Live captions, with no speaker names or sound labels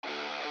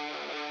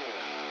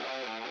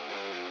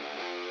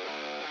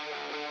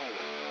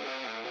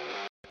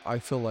I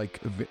feel like,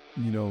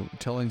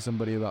 telling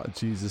somebody about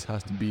Jesus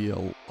has to be a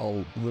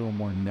little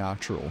more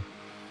natural.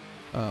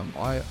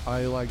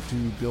 I like to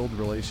build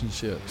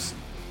relationships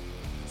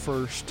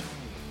first,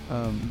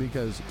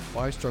 because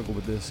I struggle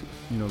with this,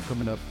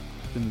 coming up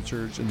in the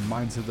church, and the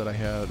mindset that I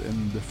had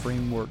and the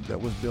framework that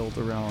was built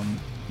around,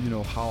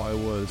 how I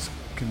was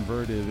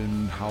converted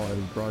and how I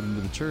was brought into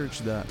the church,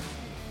 that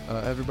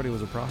everybody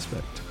was a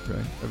prospect,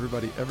 right?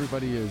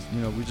 Everybody is,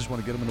 we just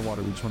want to get them in the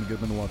water. We just want to get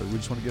them in the water. We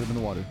just want to get them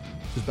in the water.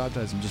 Just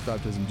baptize them, just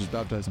baptize them, just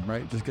baptize them,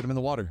 right? Just get them in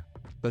the water.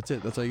 That's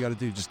it. That's all you got to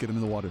do. Just get them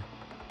in the water,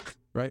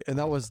 right? And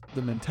that was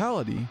the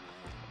mentality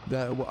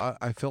that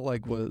I felt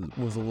like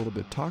was a little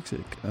bit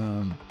toxic.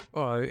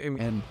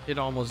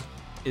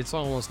 It's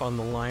almost on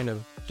the line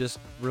of just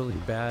really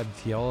bad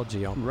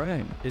theology.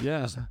 Right.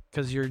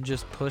 Because you're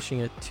just pushing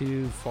it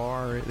too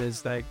far. It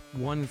is like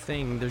one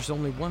thing. There's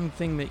only one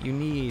thing that you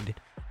need,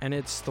 and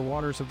it's the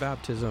waters of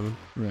baptism.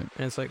 Right.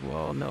 And it's like,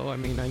 well, no, I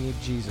need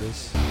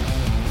Jesus.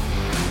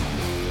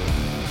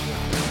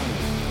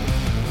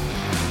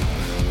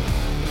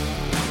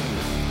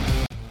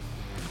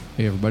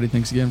 Hey everybody,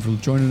 thanks again for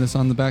joining us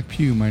on the back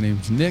pew. My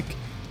name's Nick,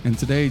 and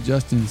today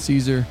Justin,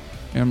 Caesar,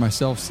 and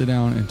myself sit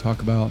down and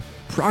talk about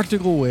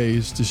practical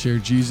ways to share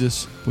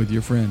Jesus with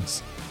your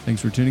friends.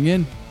 Thanks for tuning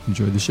in.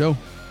 Enjoy the show.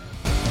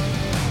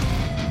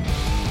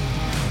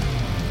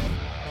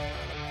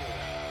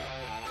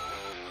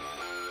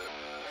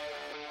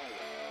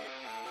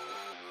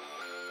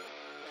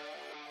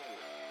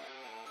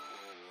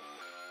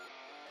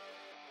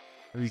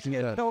 Have you seen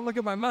that? Don't look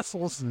at my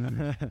muscles.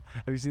 Have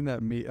you seen that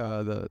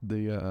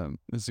the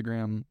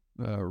Instagram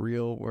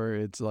reel where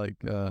it's like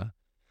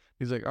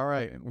he's like, all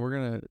right, we're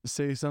gonna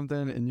say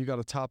something and you got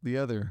to top the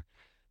other,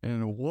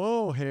 and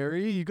whoa,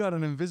 Harry, you got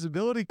an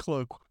invisibility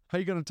cloak. How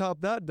you gonna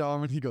top that,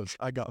 Dom? And he goes,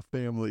 I got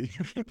family.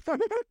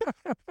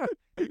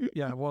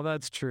 Yeah, well,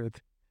 that's truth.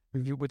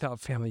 Without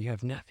family, you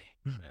have nothing.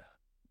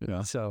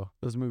 Yeah. So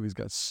Those movies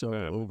got so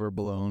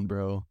overblown,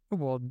 bro.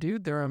 well,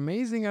 dude, they're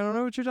amazing. I don't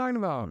know what you're talking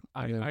about.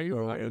 Are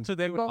you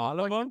today with all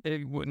of them?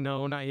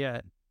 No, not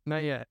yet.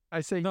 Not yet.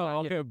 I say No,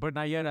 not yet. okay, but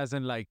not yet, as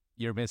in like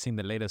you're missing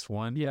the latest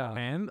one. Yeah.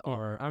 And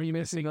or I'm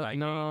missing. like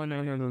No.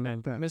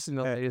 Missing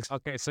the latest.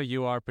 okay, so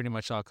you are pretty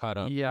much all caught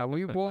up. Yeah,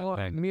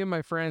 Okay. me and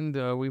my friend,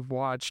 we've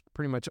watched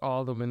pretty much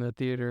all of them in the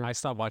theater. I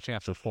stopped watching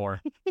after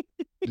 4.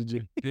 Did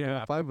you?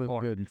 Yeah, 5 was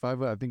good.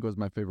 5, I think, was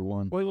my favorite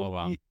one. Oh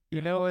wow.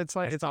 It's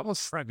like I it's stopped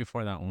almost right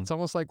before that one. it's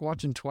almost like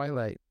watching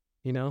Twilight.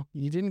 You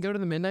didn't go to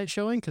the midnight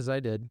showing because I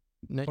did.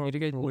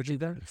 Would you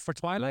there? For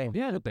Twilight?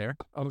 Yeah, there.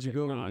 Did you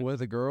go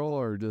with a girl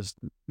or just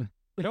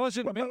It was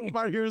just me.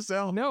 by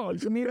yourself? No,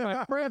 it's me and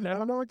my friend. I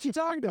don't know what you're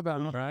talking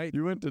about. Right?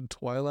 You went to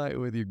Twilight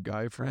with your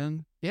guy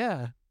friend?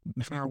 Yeah,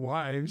 our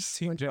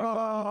wives.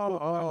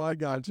 Oh, I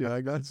got you.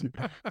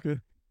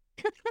 Good.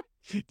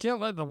 Can't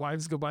let the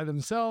wives go by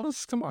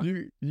themselves. Come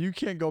on. You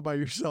can't go by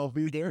yourself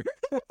either.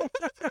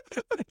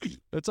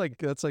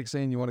 That's like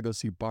saying you want to go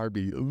see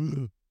Barbie.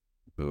 Ugh.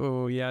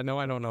 Oh yeah, no,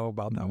 I don't know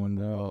about that one.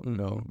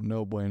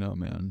 No bueno,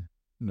 man.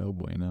 No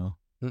bueno.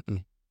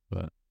 Mm-mm.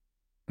 But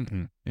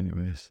Mm-mm.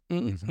 anyways.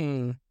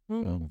 Mm-mm.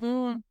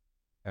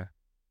 Yeah.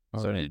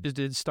 So Did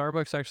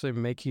Starbucks actually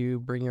make you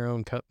bring your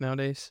own cup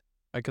nowadays?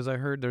 Because I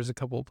heard there's a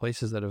couple of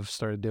places that have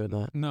started doing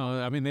that.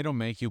 No, I mean they don't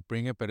make you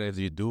bring it, but if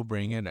you do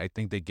bring it, I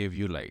think they give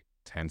you like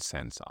 10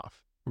 cents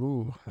off.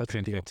 Ooh, that's a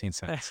 10, deal. 15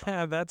 cents.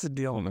 That's a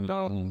deal.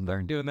 No,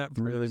 they're doing that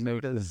for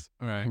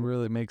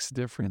Right. makes a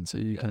difference. So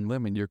you can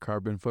limit your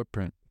carbon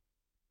footprint.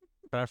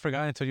 But I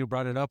forgot until you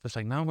brought it up. It's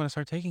like, now I'm going to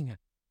start taking it.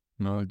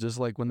 No, just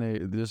like when they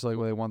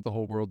want the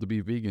whole world to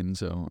be vegan.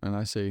 So, and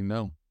I say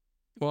no.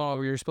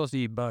 Well, you're supposed to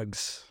eat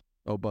bugs.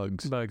 Oh,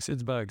 bugs.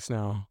 It's bugs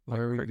now. Like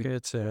Where are we-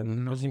 crickets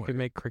and No you way. can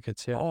make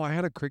crickets. Yeah. Oh, I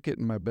had a cricket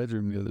in my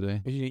bedroom the other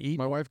day. You eat.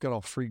 My wife got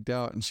all freaked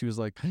out and she was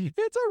like, it's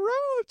a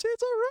roach.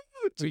 It's a roach.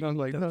 And I'm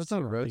like, no, it's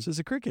not a roach. It's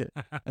a cricket.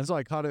 And so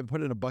I caught it and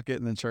put it in a bucket,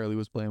 and then Charlie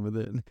was playing with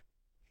it.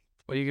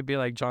 Well, you could be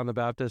like John the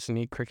Baptist and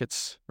eat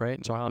crickets,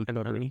 right? Chocolate and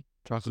covered. honey.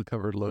 Chocolate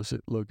covered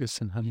locusts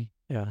and honey.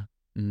 Yeah.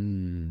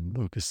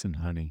 Locusts and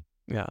honey.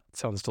 Yeah. It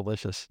sounds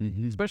delicious.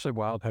 Mm-hmm. Especially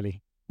wild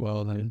honey.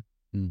 Well, then,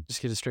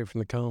 Just get it straight from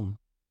the comb.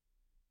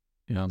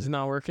 yeah. Is it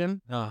not working?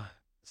 No,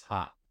 it's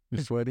hot.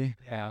 You're sweaty?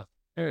 Yeah.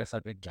 There's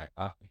a big jack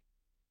coffee.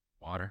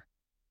 Water.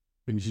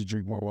 But you should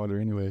drink more water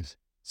anyways.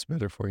 It's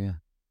better for you.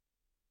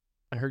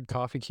 I heard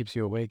coffee keeps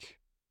you awake.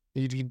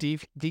 Are you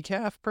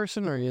decaf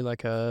person or are you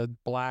like a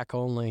black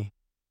only?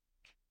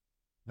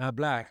 Not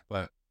black,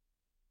 but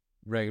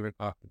regular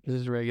coffee. This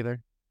is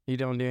regular. You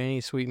don't do any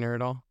sweetener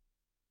at all?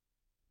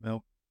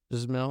 Milk.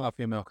 Just milk?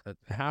 Coffee and milk. That's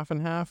Half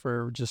and half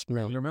or just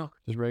milk? regular milk.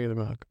 Just regular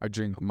milk. I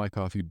drink my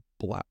coffee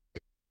black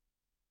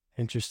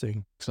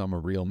Interesting. because I'm a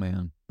real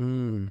man.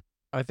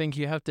 I think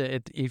you have to,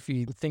 if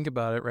you think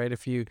about it, right?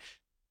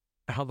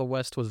 How the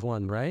West was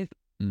won, right?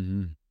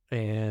 Mm-hmm.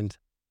 And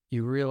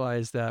you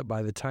realize that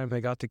by the time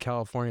they got to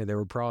California, they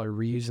were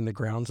probably reusing the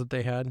grounds that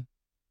they had.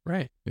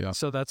 Right. Yeah.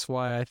 So that's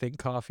why I think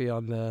coffee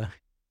on the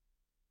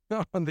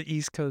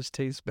East Coast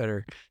tastes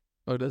better.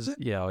 Oh, does it?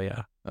 Yeah. Oh,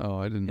 yeah. Oh,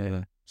 I didn't know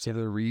that. So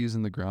they're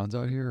reusing the grounds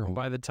out here?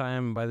 By the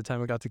time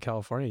we got to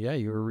California, yeah,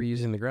 you were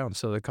reusing the ground.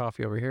 So the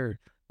coffee over here,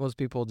 most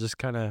people just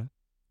kind of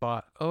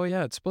thought, oh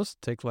yeah, it's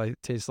supposed to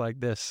taste like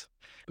this.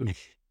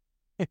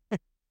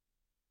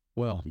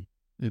 Well,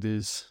 it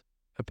is.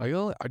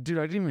 Dude, I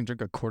didn't even drink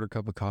a quarter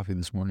cup of coffee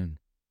this morning.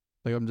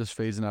 Like, I'm just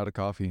phasing out of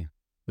coffee.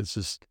 It's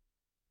just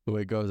the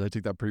way it goes. I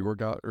take that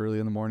pre-workout early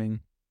in the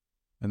morning,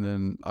 and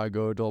then I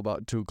go till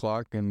about 2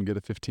 o'clock and get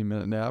a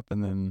 15-minute nap,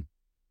 and then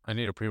I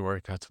need a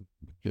pre-workout.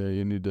 yeah,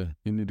 you need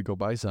to go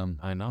buy some.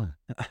 I know.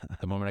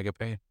 The moment I get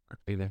paid, I'll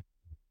be there.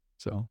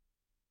 So,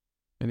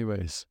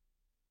 anyways,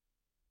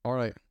 all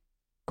right,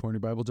 corny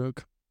Bible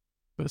joke.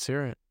 Let's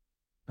hear it.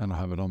 I don't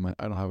have it in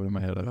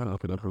my head. I'll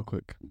look it up real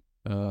quick.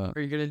 Are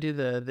you gonna do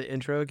the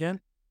intro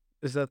again?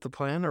 Is that the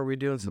plan, or are we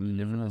doing something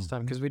different this No.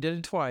 time? Because we did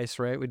it twice,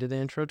 right? We did the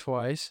intro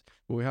twice.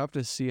 We have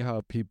to see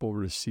how people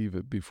receive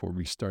it before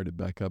we start it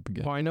back up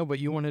again. Well, I know, but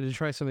you wanted to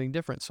try something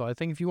different. So I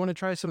think if you want to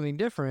try something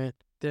different,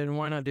 then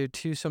why not do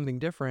 2 something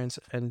different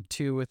and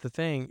 2 with the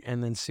thing,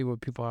 and then see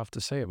what people have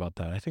to say about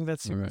that? I think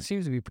that All right.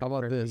 seems to be How about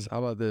pretty- this? How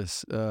about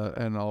this?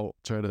 And I'll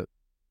try to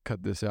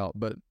cut this out,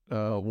 but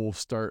we'll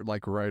start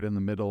like right in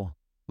the middle.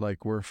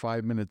 Like, we're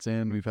 5 minutes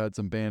in, we've had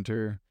some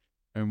banter,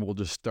 and we'll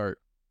just start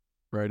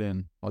right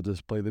in. I'll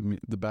just play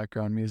the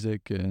background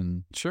music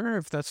and Sure,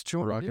 if that's what you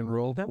want to rock do. and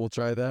roll. Yeah. We'll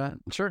try that,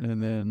 Sure.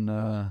 and then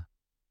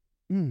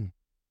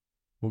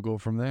we'll go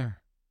from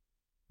there.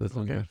 That's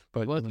not Okay. good.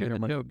 But Let's you get hear the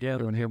my, joke. Yeah,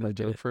 you want to hear my let's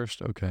get joke it.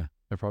 first? Okay.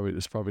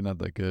 It's probably not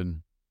that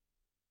good.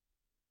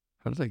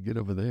 How did I get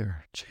over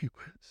there? Gee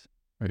whiz.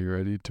 Are you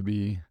ready to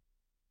be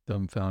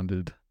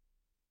dumbfounded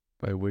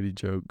by witty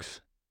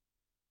jokes?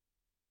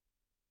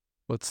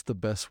 What's the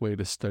best way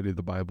to study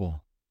the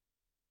Bible?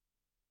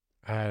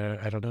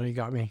 I don't know. You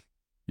got me.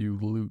 You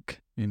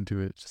luke into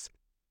it.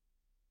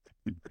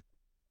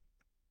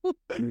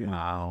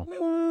 Wow.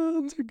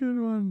 That's a good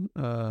one.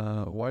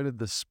 Why did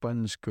the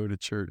sponge go to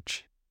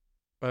church?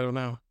 I don't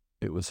know.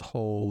 It was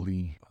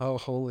holy. Oh,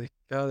 holy.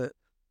 Got it.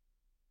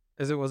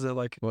 Was it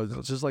like Well,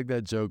 it's just like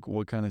that joke.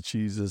 What kind of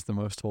cheese is the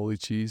most holy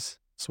cheese?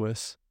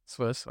 Swiss.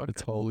 Swiss? Okay.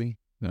 It's holy.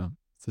 No,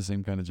 it's the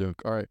same kind of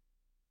joke. All right.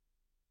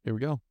 Here we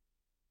go.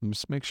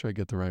 Let's make sure I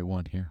get the right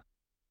one here.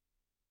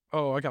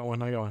 Oh, I got one.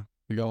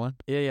 You got one?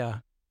 Yeah.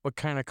 What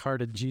kind of car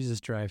did Jesus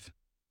drive?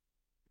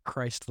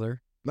 Chrysler.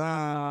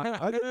 Nah.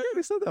 I think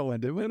we said that one,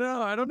 didn't we?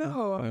 No, I don't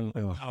know.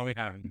 Oh, we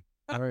haven't.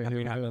 All right.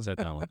 We haven't said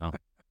that one. No.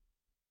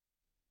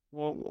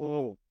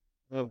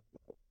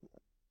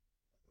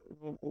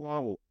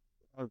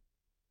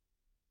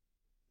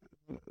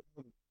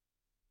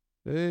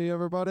 Hey,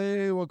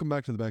 everybody. Welcome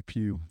back to the Back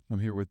Pew. I'm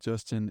here with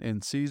Justin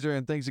and Caesar,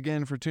 and thanks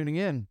again for tuning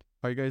in.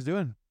 How you guys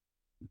doing?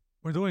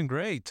 We're doing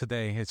great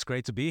today. It's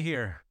great to be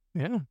here.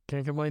 Yeah,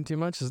 can't complain too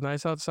much. It's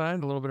nice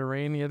outside. A little bit of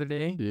rain the other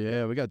day.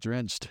 Yeah, we got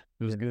drenched.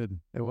 It was good.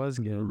 It was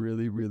good.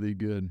 Really, really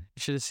good. You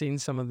should have seen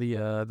some of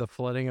the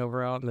flooding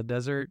over out in the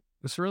desert.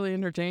 It was really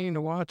entertaining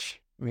to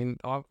watch. I mean,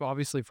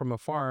 obviously from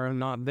afar, I'm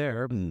not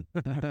there.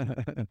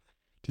 But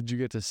Did you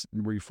get to,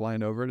 were you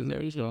flying over it?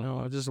 no,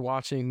 I was just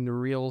watching the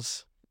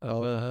reels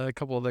of a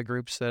couple of the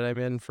groups that I'm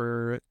in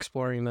for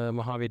exploring the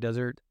Mojave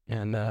Desert.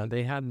 And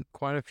they had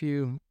quite a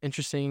few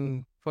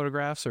interesting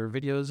photographs or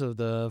videos of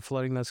the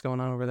flooding that's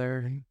going on over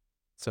there.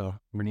 So,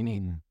 pretty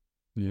neat.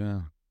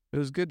 Yeah. It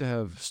was good to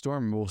have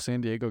storm. Well,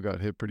 San Diego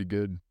got hit pretty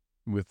good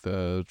with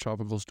a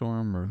tropical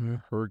storm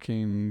or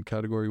hurricane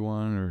category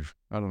 1, or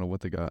I don't know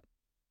what they got.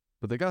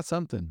 But they got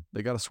something.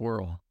 They got a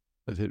swirl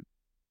that hit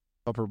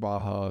Upper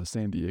Baja,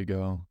 San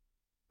Diego.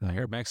 I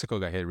heard Mexico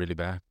got hit really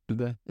bad. Did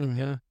they?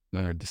 Yeah,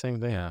 No, the same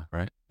thing. yeah,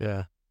 right?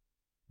 Yeah.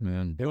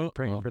 Man.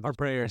 Praying for Our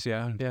prayers,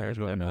 yeah. Yeah, Prayers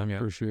with them, yeah.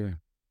 For sure.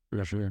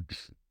 For sure.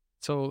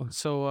 So,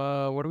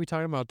 what are we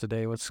talking about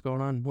today? What's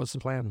going on? What's the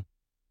plan?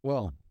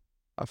 Well,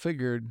 I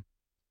figured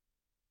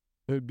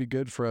it would be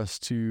good for us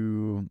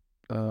to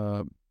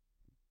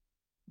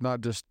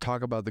not just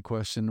talk about the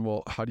question,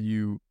 well, how do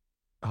you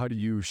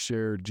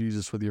share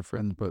Jesus with your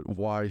friends, but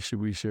why should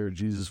we share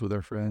Jesus with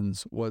our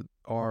friends? What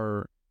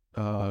are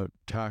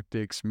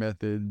tactics,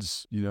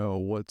 methods,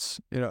 what's,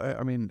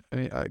 I mean,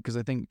 because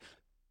I think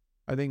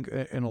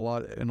in a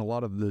lot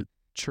of the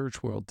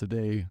church world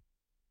today,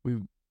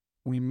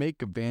 we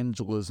make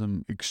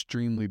evangelism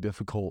extremely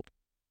difficult.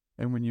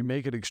 And when you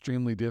make it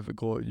extremely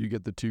difficult, you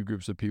get the 2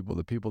 groups of people,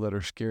 the people that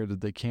are scared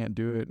that they can't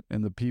do it,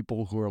 and the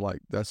people who are like,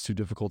 that's too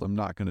difficult, I'm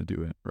not going to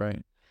do it,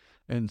 right?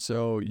 And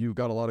so you've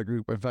got a lot of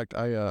group. In fact,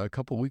 I a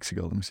couple of weeks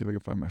ago, let me see if I can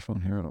find my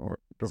phone here or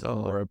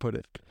where I put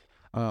it.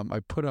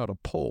 I put out a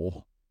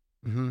poll,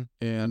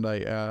 and I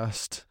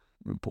asked,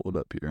 let me pull it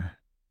up here.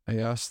 I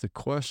asked the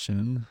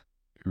question,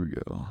 here we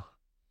go.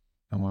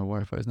 Now my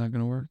Wi-Fi is not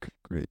going to work.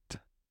 Great.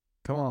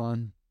 Come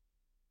on.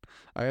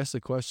 I asked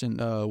the question,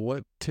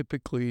 what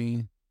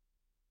typically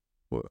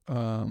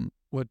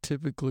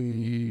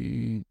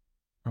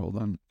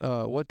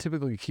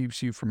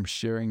keeps you from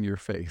sharing your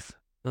faith,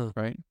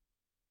 right?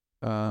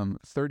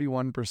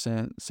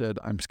 31% said,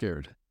 I'm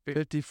scared.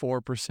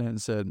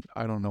 54% said,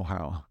 I don't know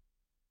how.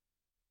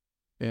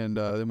 And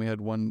then we had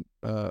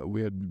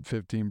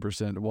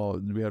 15%. Well,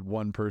 we had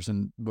one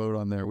person vote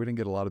on there. We didn't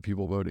get a lot of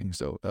people voting.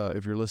 So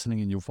if you're listening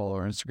and you follow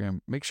our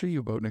Instagram, make sure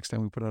you vote next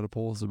time we put out a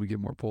poll so we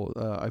get more polls.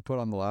 I put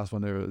on the last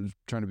one there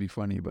trying to be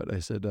funny, but I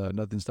said,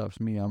 nothing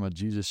stops me. I'm a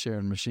Jesus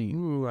sharing machine.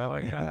 Ooh, I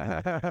like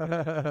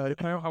that.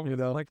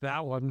 I like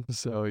that one.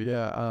 So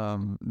yeah,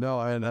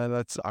 no, and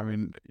that's, I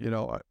mean,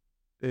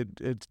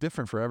 it's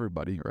different for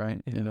everybody,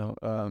 right?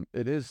 Yeah.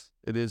 It is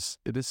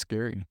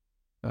scary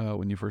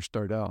when you first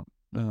start out.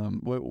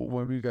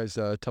 What you guys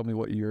tell me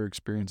what your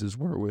experiences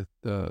were with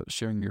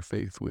sharing your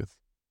faith with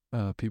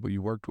people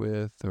you worked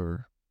with,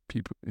 or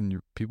people in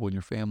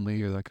your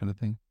family, or that kind of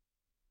thing?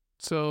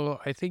 So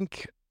I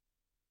think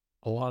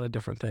a lot of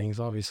different things,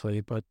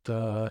 obviously, but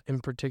in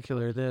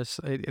particular, I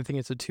think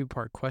it's a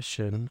two-part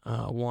question.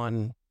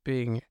 One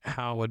being,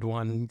 how would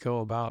one go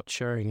about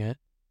sharing it?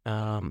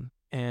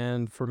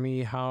 And for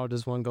me, how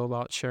does one go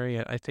about sharing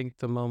it? I think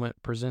the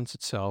moment presents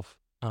itself.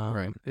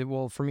 Right.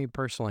 For me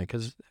personally,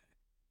 because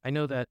I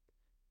know that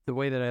the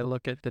way that I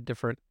look at the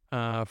different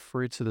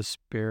fruits of the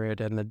Spirit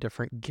and the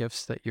different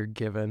gifts that you're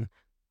given,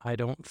 I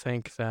don't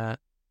think that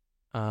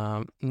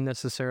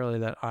necessarily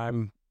that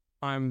I'm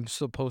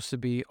supposed to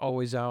be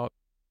always out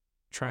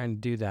trying to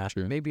do that.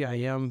 Sure. Maybe I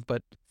am,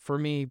 but for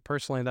me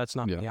personally, that's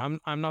not Yeah. me.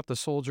 I'm not the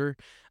soldier.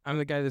 I'm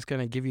the guy that's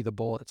going to give you the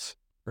bullets.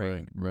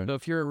 Right. So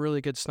if you're a really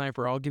good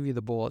sniper, I'll give you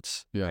the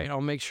bullets. Yeah. Right? I'll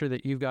make sure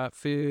that you've got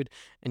food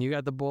and you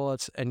got the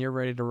bullets and you're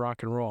ready to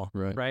rock and roll.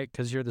 Right.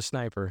 Because you're the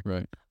sniper.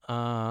 Right.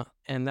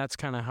 And that's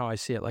kind of how I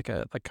see it, like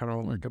a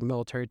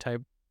military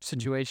type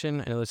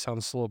situation. I know this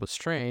sounds a little bit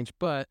strange,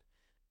 but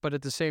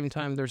at the same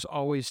time, there's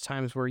always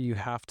times where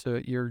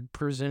you're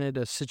presented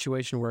a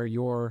situation where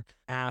you're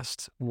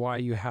asked why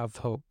you have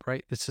hope,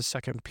 right? It's the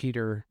 2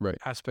 Peter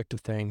aspect of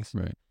things,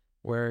 right,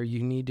 where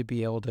you need to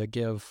be able to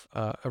give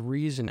a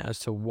reason as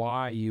to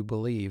why you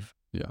believe.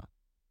 Yeah.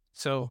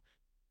 So,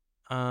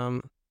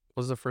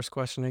 what was the first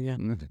question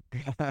again?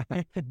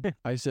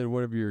 I said,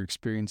 what have your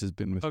experiences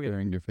been with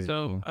sharing your faith?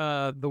 So,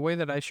 the way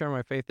that I share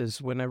my faith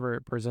is whenever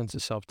it presents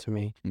itself to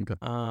me. Okay.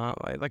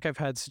 I've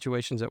had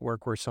situations at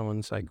work where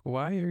someone's like,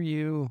 why are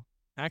you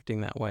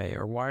acting that way?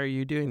 Or why are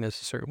you doing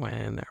this a certain way?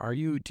 And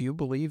do you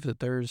believe that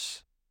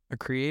there's a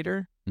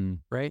creator?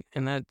 Right?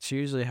 And that's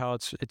usually how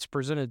it's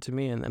presented to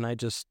me. And then I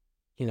just,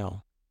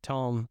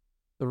 tell them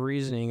the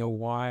reasoning of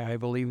why I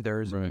believe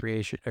there's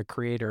a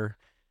creator,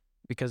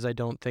 because I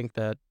don't think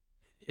that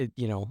it,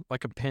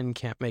 like a pen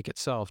can't make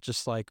itself,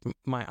 just like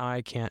my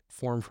eye can't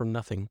form from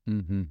nothing,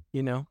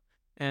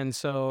 And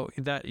so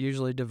that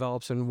usually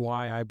develops in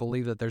why I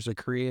believe that there's a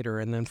creator.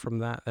 And then from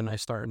that, then I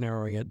start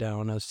narrowing it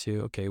down as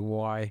to, okay,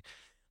 why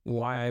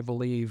I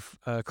believe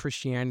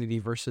Christianity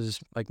versus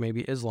like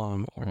maybe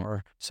Islam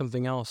or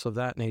something else of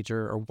that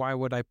nature, or why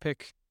would I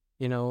pick,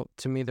 to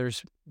me,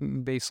 there's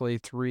basically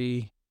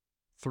three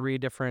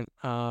different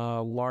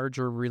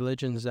larger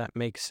religions that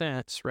make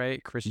sense,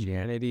 right?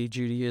 Christianity,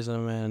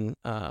 Judaism, and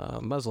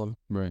Muslim.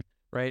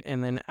 Right.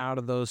 And then out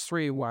of those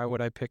three, why would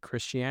I pick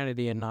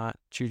Christianity and not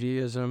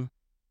Judaism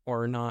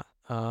or not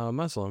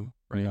Muslim?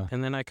 Right. Yeah.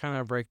 And then I kind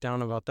of break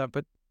down about that.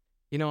 But,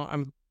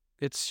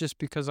 it's just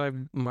because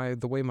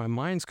the way my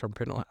mind's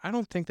comprehended. I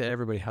don't think that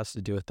everybody has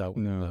to do it that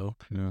way, though.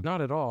 No.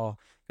 Not at all.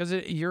 Because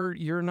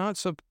you're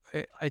not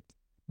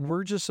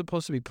we're just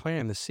supposed to be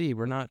planting the seed.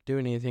 We're not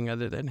doing anything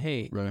other than,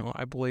 hey,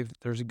 I believe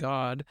there's a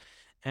God,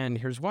 and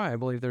here's why I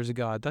believe there's a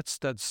God. That's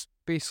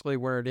basically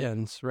where it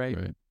ends,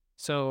 right?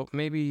 So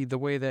maybe the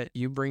way that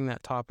you bring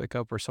that topic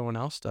up or someone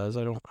else does,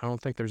 I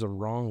don't think there's a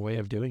wrong way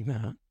of doing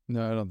that.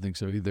 No, I don't think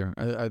so either.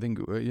 I think,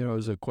 it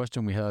was a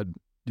question we had,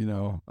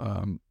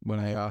 when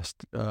I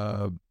asked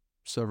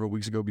several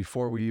weeks ago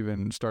before we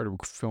even started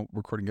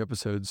recording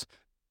episodes,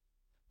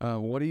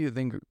 what do you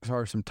think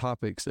are some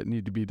topics that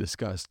need to be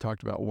discussed,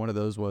 talked about? One of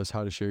those was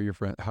how to share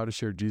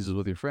Jesus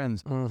with your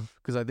friends.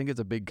 Because I think it's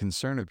a big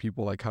concern of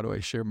people, like, how do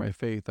I share my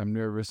faith? I'm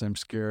nervous. I'm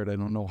scared. I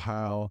don't know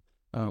how.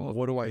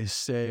 What do I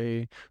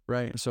say?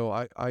 Right. So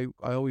I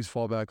always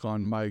fall back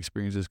on my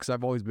experiences, because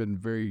I've always been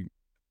very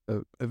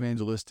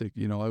evangelistic.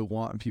 I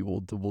want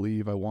people to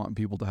believe. I want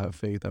people to have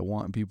faith. I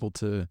want people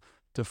to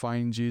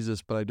find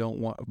Jesus, but I don't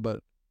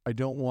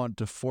want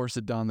to force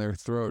it down their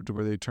throat to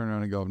where they turn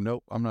around and go,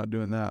 nope, I'm not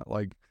doing that.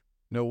 Like,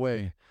 no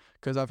way.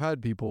 Because I've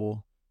had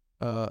people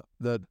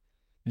that,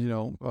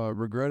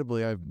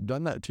 regrettably, I've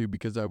done that to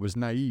because I was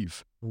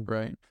naive,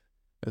 right?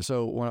 And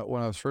so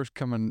when I was first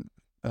coming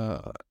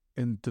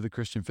into the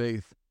Christian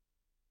faith,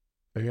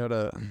 I had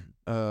a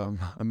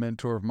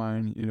mentor of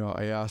mine.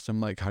 I asked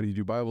him, like, how do you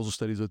do Bible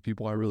studies with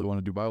people? I really want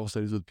to do Bible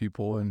studies with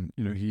people. And,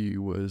 he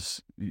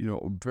was,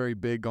 very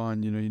big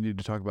on, you need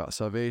to talk about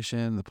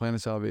salvation, the plan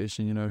of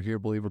salvation, hear,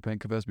 believe,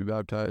 repent, confess, be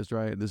baptized,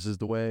 right? This is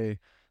the way,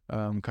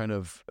 kind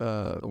of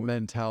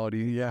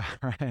mentality. Yeah,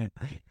 right.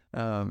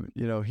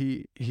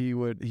 He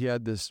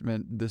had this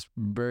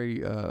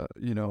very,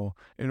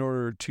 in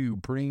order to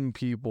bring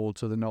people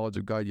to the knowledge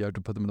of God, you have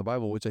to put them in the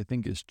Bible, which I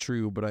think is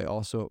true. But I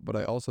also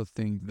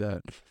think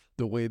that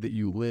the way that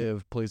you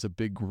live plays a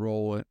big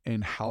role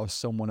in how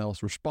someone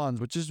else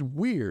responds, which is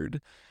weird,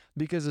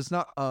 because it's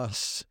not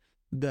us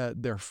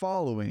that they're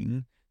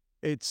following.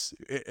 It's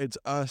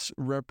us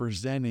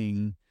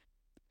representing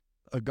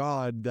a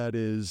God that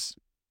is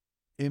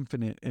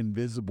infinite and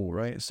visible,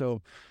 right?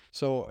 So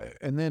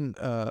and then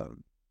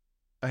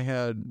I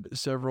had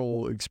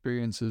several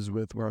experiences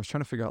with where I was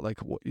trying to figure out, like,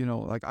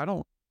 like I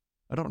don't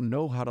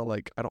know how to,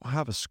 like, I don't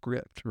have a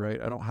script,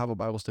 right? I don't have a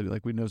Bible study.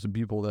 Like, we know some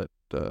people that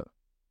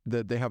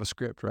they have a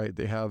script, right?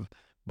 They have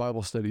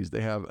Bible studies,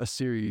 they have a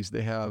series,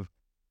 they have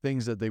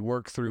things that they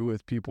work through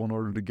with people in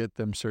order to get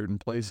them certain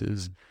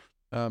places.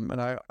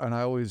 And I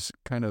always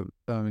kind of,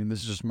 I mean,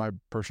 this is just my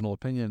personal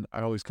opinion,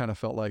 I always kind of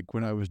felt like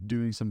when I was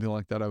doing something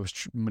like that, I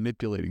was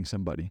manipulating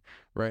somebody,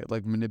 right?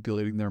 Like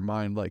manipulating their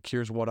mind. Like,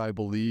 here's what I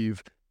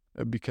believe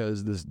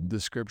because the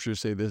scriptures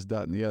say this,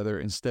 that, and the other,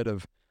 instead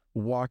of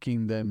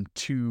walking them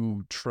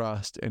to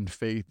trust and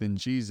faith in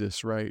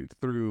Jesus, right?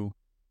 Through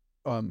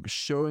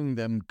showing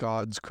them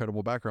God's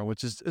credible background,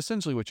 which is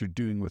essentially what you're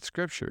doing with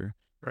scripture.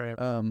 Right.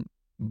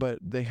 But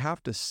they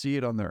have to see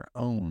it on their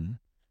own,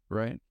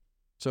 right?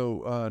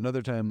 So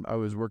another time I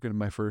was working in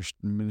my first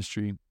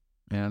ministry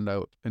and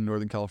out in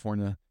Northern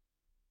California,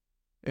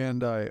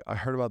 and I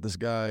heard about this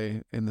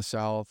guy in the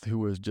South who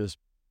was just,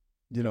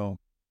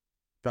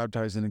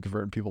 baptizing and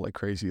converting people like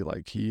crazy.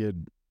 Like, he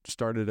had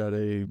started at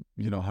a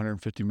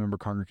 150 member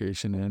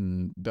congregation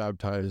and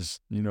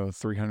baptized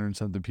 300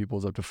 something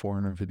people up to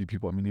 450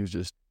 people. I mean, he was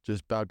just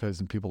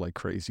baptizing people like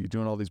crazy,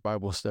 doing all these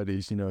Bible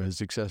studies. His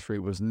success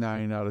rate was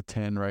 9 out of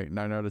 10, right?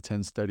 9 out of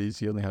 10 studies,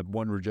 he only had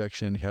one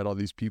rejection. He had all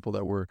these people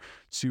that were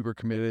super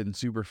committed and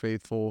super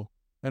faithful.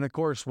 And of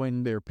course,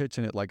 when they're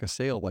pitching it like a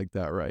sale like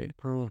that, right,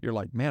 you're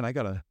like, man, I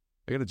gotta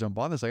jump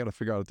on this. I gotta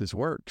figure out if this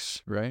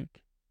works, right?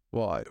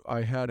 Well,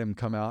 I had him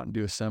come out and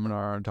do a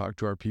seminar and talk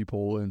to our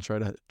people and try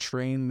to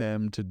train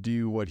them to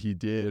do what he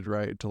did,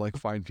 right? To, like,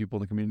 find people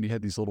in the community. He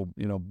had these little,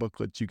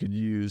 booklets you could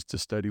use to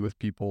study with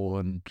people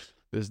and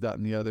this, that,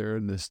 and the other,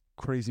 and this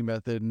crazy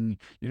method. And,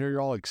 you're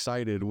all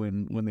excited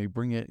when they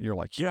bring it. You're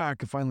like, yeah, I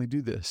can finally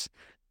do this.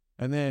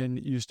 And then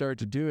you start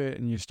to do it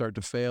and you start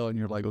to fail and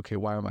you're like, okay,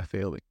 why am I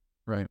failing,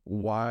 right?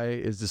 Why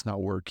is this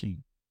not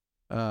working?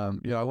 I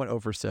went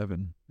over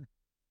 7.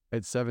 I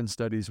had 7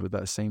 studies with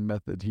that same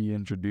method he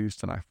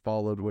introduced, and I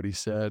followed what he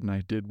said, and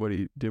I did what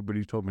he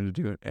told me to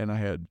do, and I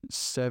had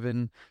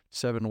seven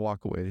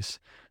walkaways,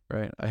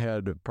 right? I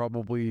had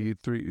probably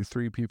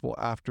three people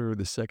after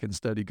the second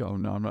study go,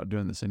 no, I'm not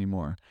doing this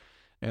anymore.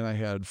 And I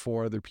had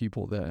 4 other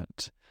people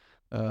that,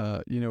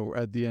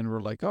 at the end were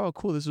like, oh,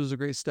 cool, this was a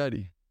great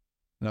study.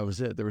 And that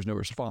was it. There was no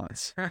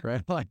response,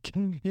 right? Like,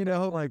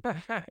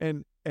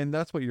 and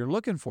that's what you're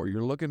looking for.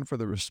 You're looking for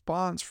the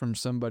response from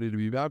somebody to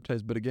be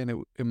baptized. But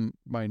again, in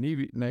my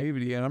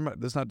naivety, and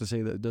that's not to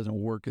say that it doesn't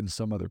work in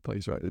some other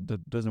place, right?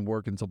 It doesn't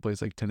work in some place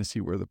like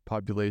Tennessee where the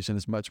population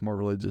is much more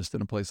religious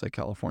than a place like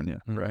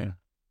California, right?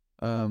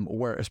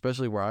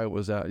 Especially where I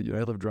was at,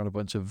 I lived around a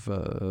bunch of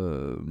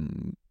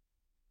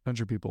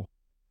country people,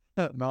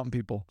 mountain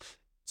people.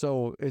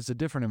 So it's a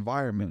different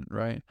environment,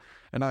 right?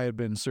 And I had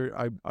been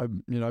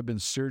I've been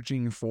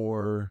searching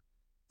for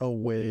a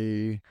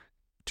way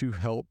to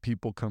help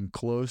people come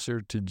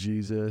closer to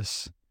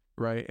Jesus,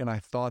 right? And I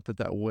thought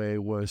that way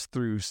was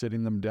through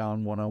sitting them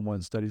down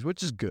one-on-one studies,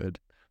 which is good,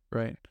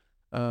 right?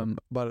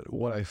 But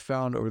what I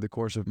found over the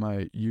course of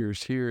my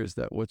years here is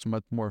that what's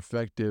much more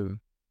effective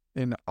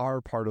in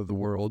our part of the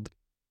world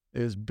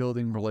is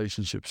building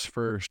relationships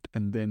first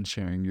and then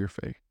sharing your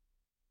faith.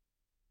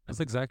 That's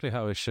exactly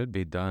how it should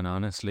be done,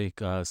 honestly,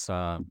 because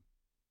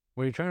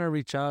when you're trying to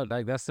reach out,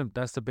 like, that's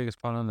the biggest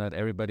problem that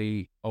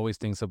everybody always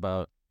thinks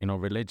about,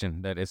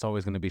 religion, that it's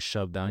always going to be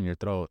shoved down your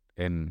throat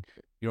and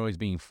you're always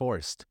being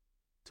forced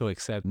to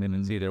accept it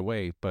in either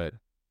way. But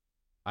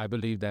I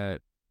believe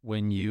that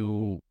when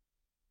you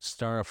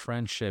start a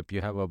friendship,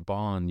 you have a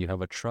bond, you have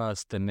a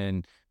trust, and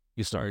then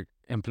you start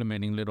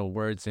implementing little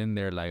words in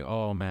there like,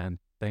 oh man,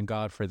 thank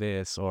God for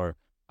this, or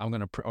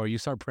or you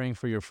start praying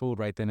for your food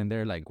right then and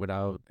there, like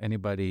without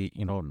anybody,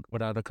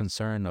 without a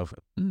concern of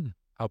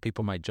how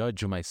people might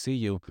judge you, might see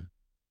you.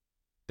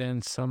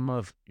 Then some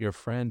of your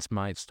friends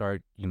might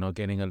start,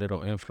 getting a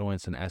little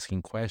influence and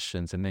asking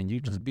questions, and then you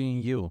just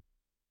being you,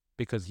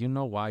 because you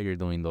know why you're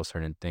doing those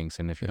certain things.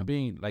 And if you're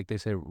being, like they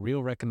say,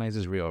 real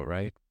recognizes real,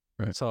 right?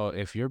 So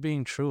if you're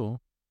being true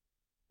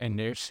and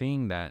they're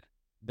seeing that,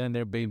 then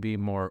they may be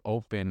more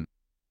open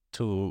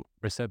to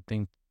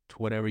recepting to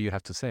whatever you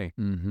have to say.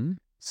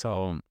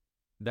 So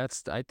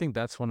I think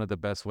that's one of the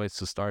best ways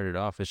to start it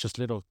off. It's just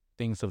little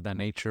things of that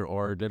nature,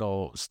 or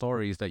little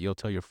stories that you'll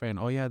tell your friend.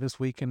 Oh yeah, this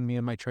weekend me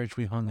and my church,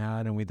 we hung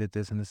out and we did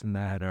this and this and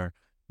that, or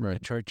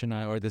church and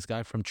I, or this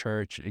guy from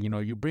church.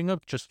 You bring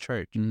up just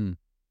church.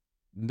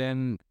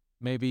 Then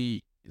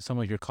maybe some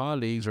of your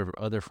colleagues or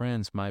other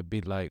friends might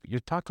be like, you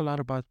talk a lot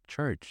about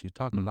church. You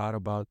talk a lot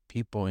about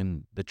people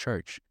in the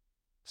church.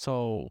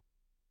 So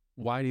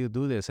why do you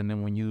do this? And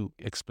then when you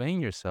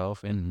explain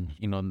yourself and,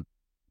 you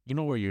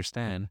know where you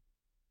stand,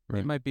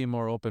 they might be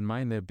more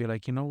open-minded, be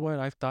like, you know what,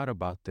 I've thought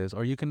about this.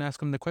 Or you can ask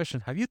them the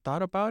question, have you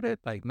thought about it?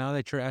 Like, now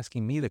that you're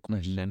asking me the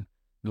question,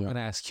 I'm going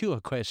to ask you a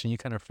question. You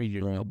kind of freed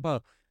yourself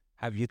up.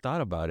 Have you thought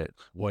about it?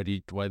 Why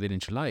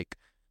didn't you like?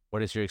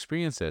 what is your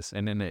experiences?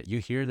 And then you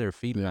hear their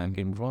feedback.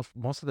 And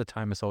most of the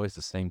time, it's always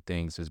the same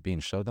things. It's being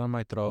shoved down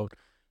my throat.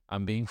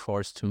 I'm being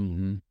forced to.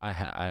 Mm-hmm.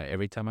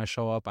 Every time I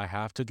show up, I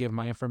have to give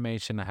my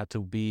information. I have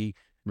to be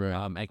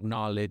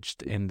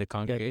acknowledged in the Yeah,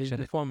 congregation.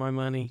 you just want my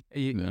money.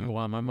 You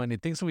want my money.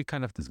 Things we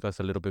kind of discussed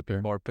a little bit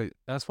before, but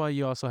that's why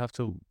you also have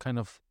to kind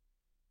of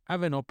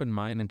have an open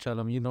mind and tell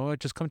them, you know what,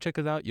 just come check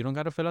it out. You don't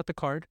got to fill out the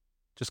card.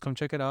 Just come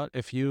check it out.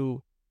 If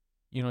you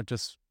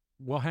just,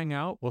 we'll hang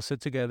out. We'll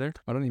sit together.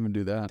 I don't even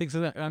do that. Things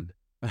of that.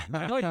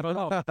 I know you don't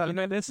know. You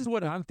know, this is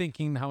what I'm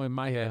thinking now in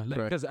my head.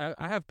 Because I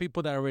have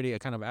people that already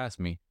kind of ask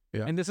me.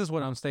 Yeah. And this is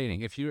what I'm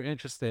stating. If you're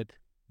interested,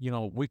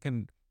 we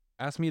can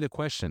ask me the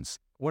questions.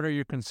 What are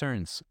your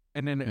concerns?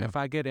 And then if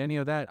I get any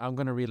of that, I'm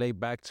going to relay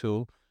back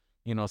to,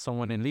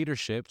 someone in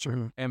leadership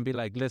and be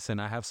like, listen,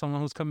 I have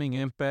someone who's coming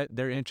in, but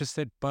they're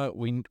interested, but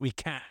we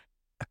can't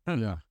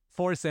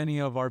force any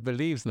of our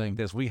beliefs like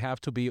this. We have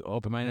to be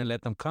open-minded and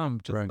let them come.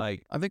 Just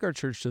like, I think our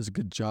church does a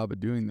good job at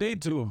doing that. They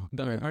do.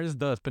 Ours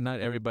does, but not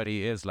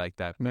everybody is like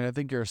that. I mean, I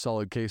think you're a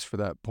solid case for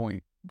that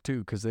point too,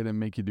 because they didn't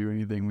make you do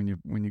anything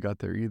when you got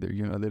there either.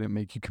 They didn't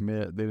make you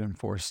commit. They didn't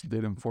force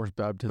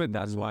baptism. But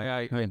that's why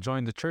I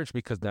joined the church,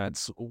 because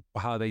that's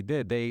how they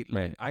did.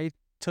 I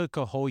took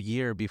a whole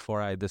year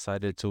before I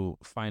decided to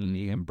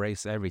finally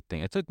embrace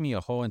everything. It took me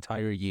a whole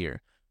entire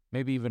year,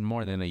 maybe even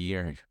more than a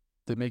year.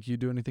 Did it make you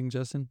do anything,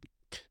 Justin?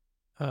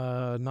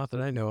 Not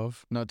that I know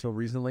of. Not till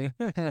recently.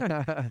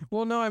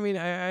 Well, no, I mean,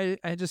 I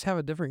just have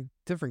a different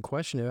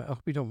question. I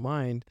hope you don't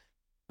mind.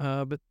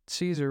 But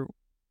Caesar,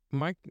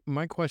 my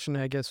question,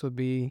 I guess, would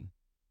be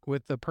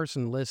with the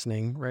person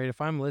listening, right? If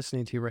I'm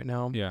listening to you right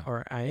now,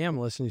 or I am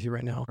listening to you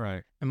right now,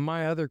 right? And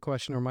my other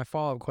question, or my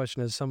follow-up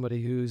question, is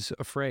somebody who's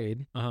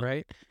afraid,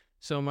 right?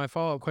 So my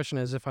follow-up question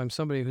is, if I'm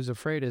somebody who's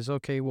afraid, is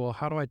okay, well,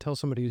 how do I tell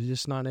somebody who's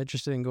just not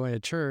interested in going to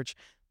church,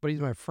 but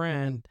he's my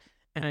friend,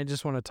 and I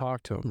just want to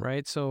talk to him,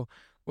 right? So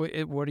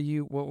what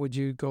would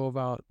you go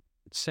about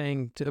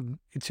saying to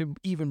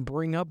even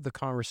bring up the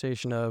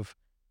conversation of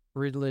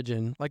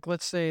religion? Like,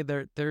 let's say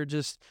they're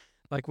just,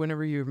 like,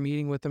 whenever you're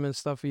meeting with them and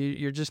stuff,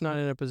 you're just not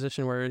in a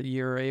position where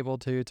you're able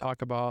to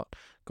talk about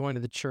going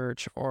to the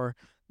church, or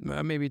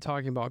maybe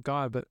talking about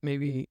God, but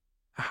maybe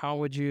how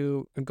would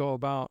you go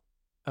about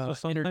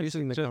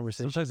introducing the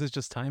conversation? Sometimes it's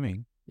just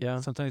timing.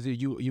 Yeah. Sometimes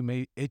you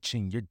may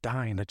itching, you're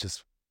dying to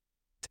just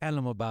tell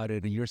them about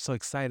it, and you're so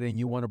excited and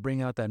you want to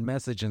bring out that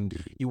message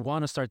and you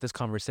want to start this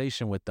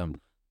conversation with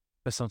them.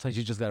 But sometimes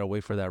you just got to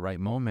wait for that right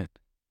moment.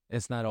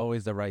 It's not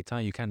always the right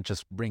time. You can't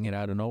just bring it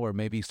out of nowhere.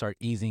 Maybe start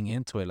easing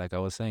into it, like I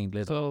was saying.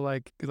 So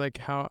like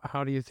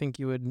how do you think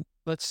you would,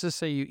 let's just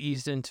say you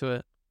eased into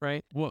it,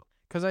 right? Well,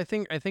 because I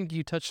think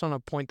you touched on a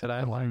point that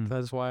I like.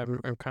 That's why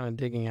I'm kind of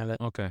digging at it.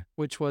 Okay.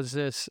 Which was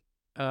this,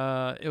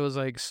 it was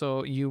like,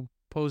 so you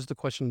posed the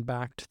question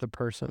back to the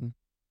person,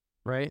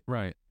 right?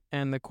 Right.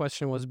 And the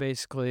question was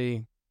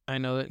basically, I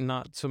know that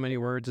not so many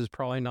words is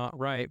probably not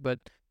right, but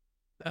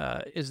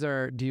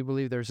do you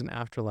believe there's an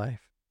afterlife?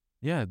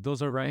 Yeah,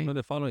 those are right.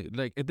 The following,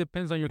 like, it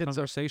depends on your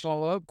conversation.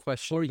 Follow-up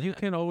question. Or you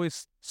can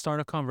always start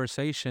a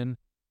conversation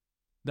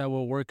that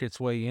will work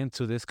its way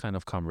into this kind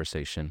of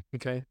conversation.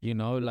 Okay.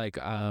 Like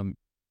an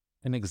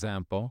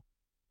example,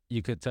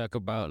 you could talk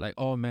about like,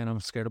 oh man, I'm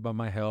scared about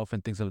my health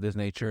and things of this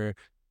nature,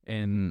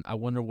 and I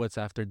wonder what's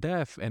after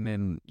death. And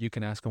then you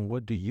can ask them,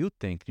 what do you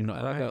think?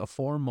 Like a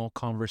formal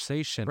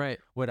conversation, right,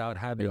 without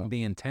having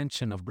the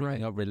intention of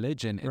bringing up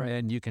religion. And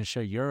then you can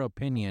share your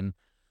opinion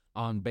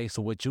on based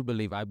on what you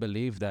believe. I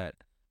believe that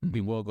we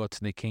will go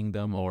to the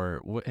kingdom,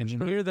 and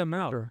hear them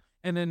out. Sure.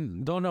 And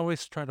then don't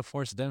always try to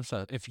force them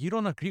stuff. If you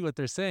don't agree with what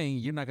they're saying,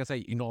 you're not going to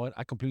say, you know what,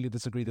 I completely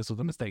disagree. This was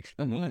a mistake.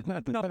 No.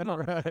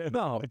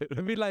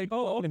 Be like,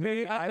 oh,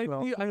 okay,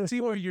 I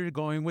see where you're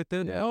going with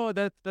it. Yeah. Oh,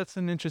 that's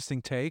an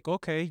interesting take.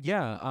 Okay,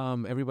 yeah.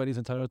 Everybody's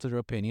entitled to their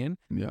opinion.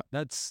 Yeah.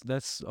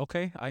 That's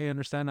okay. I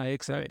understand. I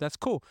accept. Right. That's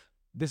cool.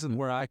 This is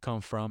where I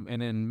come from.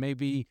 And then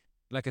maybe,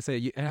 like I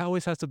said, it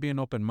always has to be an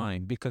open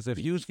mind, because if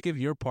you give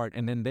your part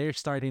and then they're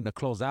starting to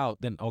close out,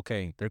 then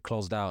okay, they're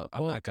closed out.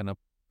 I'm not going to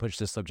push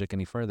this subject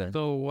any further.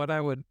 So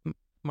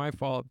my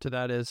follow-up to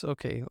that is,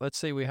 okay, let's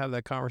say we have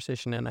that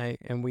conversation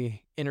and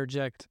we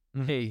interject,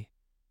 hey,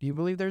 do you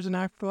believe there's an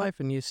afterlife?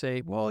 And you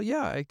say, well,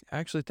 yeah, I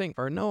actually think,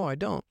 or no, I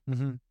don't.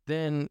 Mm-hmm.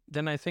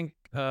 Then I think,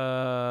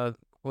 where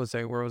was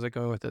I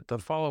going with it? The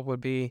follow-up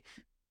would be,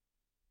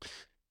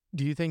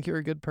 do you think you're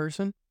a good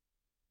person?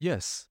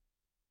 Yes,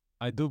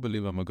 I do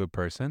believe I'm a good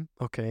person.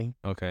 Okay.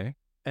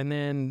 And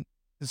then,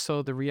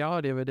 so the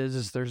reality of it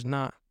is there's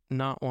not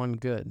one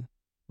good,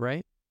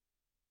 right?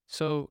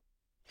 So,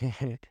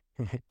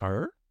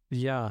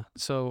 yeah.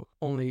 So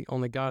only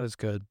God is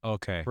good.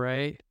 Okay.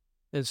 Right.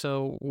 And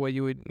so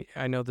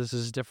I know this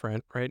is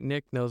different, right?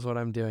 Nick knows what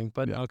I'm doing,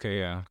 but okay,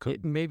 yeah. Cool.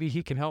 Maybe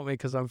he can help me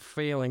because I'm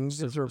failing.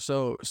 So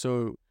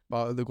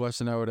the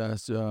question I would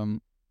ask,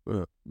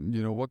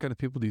 what kind of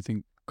people do you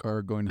think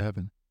are going to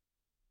heaven?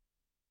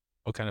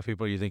 What kind of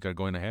people you think are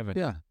going to heaven?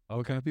 Yeah.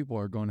 What kind of people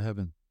are going to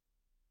heaven?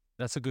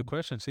 That's a good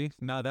question. See,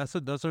 now those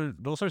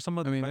are some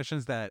of the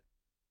questions that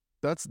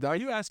Are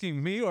you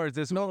asking me, or is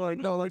this no,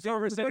 like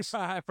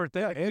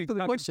hypothetical? answer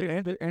the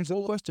question. Answer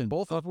the question.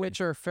 Both of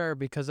which are fair,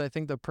 because I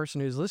think the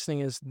person who's listening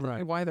is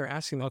why they're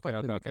asking the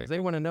question. Okay. They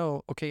want to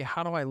know, okay,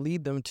 how do I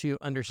lead them to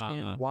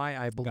understand why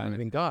I believe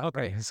in God?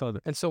 Okay, right? so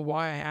And so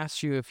why I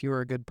asked you if you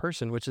were a good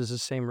person, which is the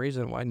same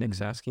reason why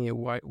Nick's asking you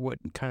what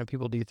kind of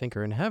people do you think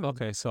are in heaven?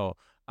 okay, so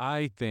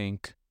I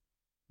think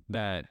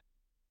that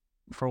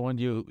for one,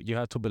 you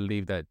have to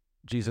believe that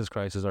Jesus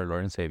Christ is our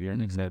Lord and Savior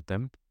and accept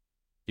Him.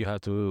 You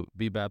have to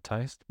be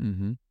baptized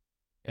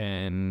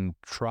and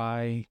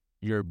try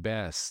your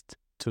best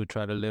to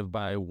try to live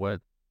by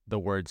what the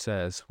Word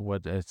says,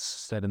 what it's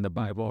said in the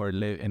Bible, or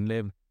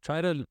live.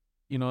 Try to,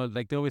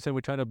 like they always say,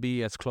 we try to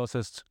be as close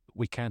as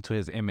we can to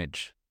His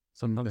image.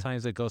 So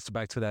sometimes it goes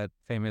back to that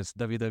famous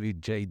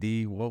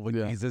WWJD. What would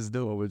Jesus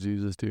do? What would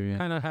Jesus do? Yeah.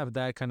 Kind of have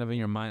that kind of in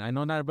your mind. I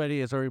know not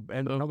everybody is,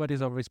 and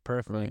nobody's always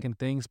perfect in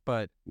things,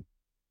 but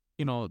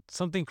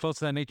something close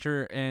to that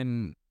nature.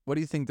 And what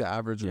do you think the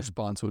average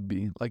response would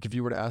be? Like if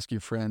you were to ask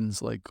your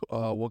friends, like,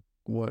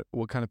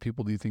 what kind of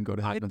people do you think go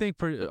to heaven? I think,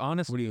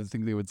 honestly, what do you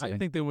think they would say? I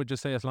think they would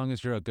just say, as long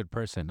as you're a good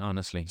person,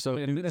 honestly. So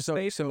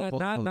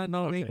not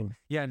knowing,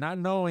 not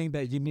knowing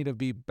that you need to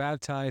be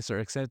baptized or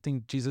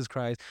accepting Jesus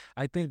Christ.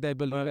 I think they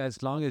believe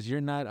as long as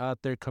you're not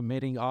out there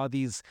committing all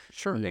these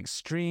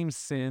extreme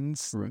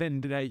sins,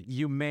 then that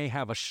you may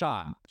have a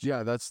shot.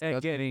 Yeah, that's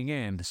getting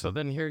in. So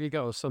then here you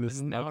go. So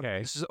now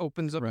this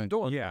opens up the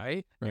door,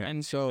 right?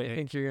 And so I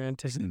think you're going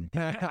to take.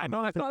 I know.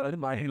 I thought in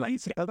my head, like,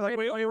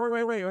 wait.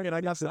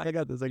 I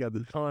got this.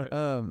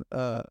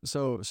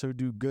 So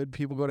do good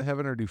people go to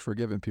heaven, or do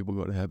forgiven people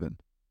go to heaven?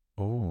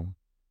 Oh,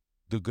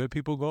 do good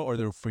people go, or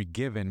do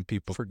forgiven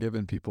people?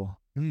 Forgiven people.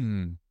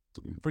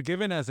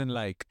 Forgiven as in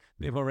like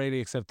they've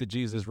already accepted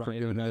Jesus, right?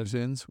 Forgiven their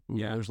sins. Ooh,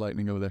 there's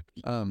lightning over there.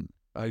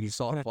 I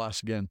saw it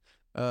flash again.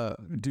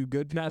 Do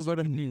good people go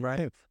to heaven?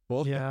 Right.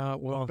 Well, yeah.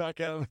 Well,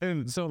 back out.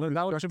 So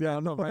now what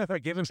right?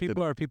 Forgiven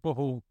people are people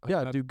who.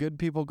 Do good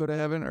people go to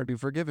heaven, or do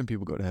forgiven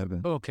people go to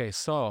heaven? Okay,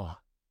 so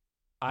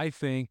I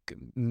think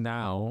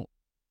now,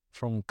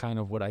 from kind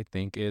of what I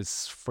think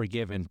is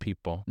forgiven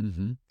people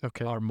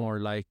are more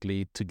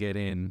likely to get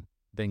in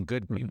than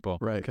good people.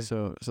 Right.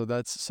 So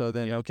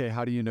then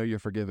how do you know you're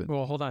forgiven?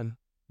 Well, hold on.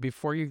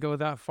 Before you go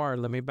that far,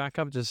 let me back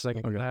up just a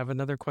second. Okay. I have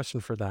another question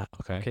for that.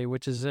 Okay,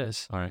 which is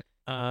this. All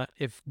right.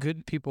 If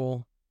good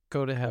people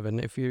go to heaven,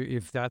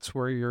 if that's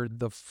where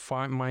the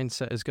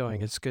mindset is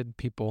going, it's good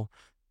people,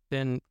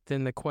 then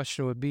the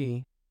question would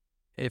be,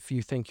 if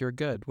you think you're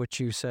good, which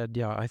you said,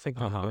 I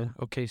think I'm good.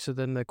 Okay, so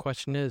then the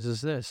question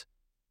is this.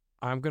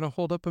 I'm going to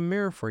hold up a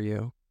mirror for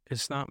you.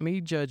 It's not me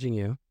judging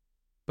you,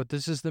 but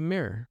this is the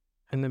mirror,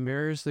 and the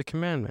mirror is the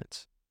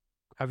commandments.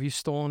 Have you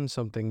stolen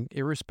something,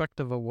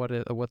 irrespective of what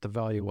the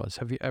value was?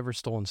 Have you ever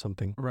stolen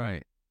something?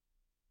 Right.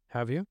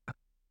 Have you?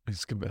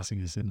 He's confessing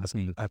his sins.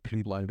 I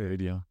plead live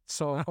video.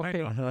 So,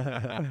 okay.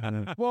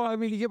 Well, I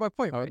mean, you get my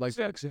point. I would like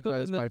to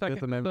exercise my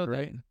Fifth Amendment,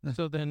 right?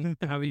 So then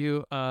have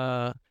you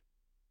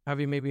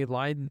maybe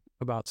lied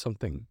about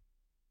something?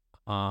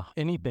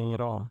 Anything at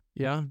all?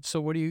 Yeah.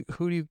 So what do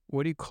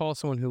you call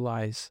someone who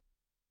lies?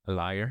 A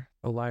liar.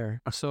 A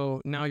liar.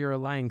 So now you're a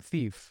lying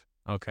thief.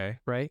 Okay.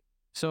 Right.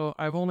 So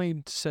I've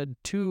only said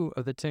 2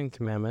 of the 10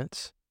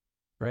 commandments.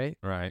 Right.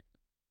 Right.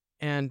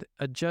 And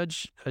a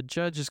judge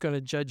is going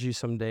to judge you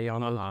someday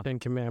on the 10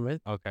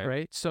 commandments. Okay.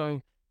 Right.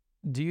 So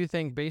do you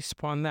think, based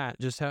upon that,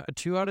 just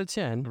 2 out of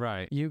 10,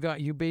 right?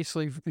 You're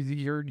basically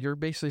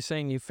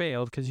saying you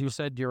failed because you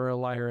said you're a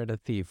liar and a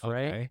thief,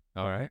 right? Okay.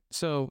 All right.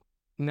 So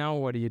now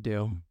what do you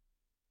do?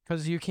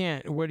 Because you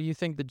can't. What do you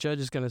think the judge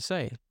is going to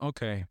say?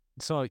 Okay.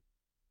 So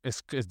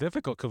it's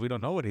difficult because we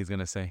don't know what he's going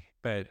to say,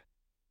 but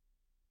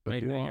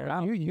you're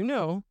out. You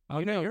know.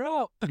 You're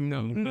out.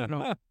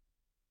 No.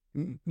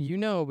 You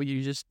know, but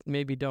you just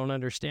maybe don't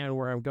understand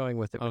where I'm going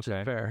with it, which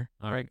is fair,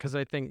 right? Because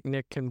I think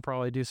Nick can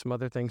probably do some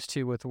other things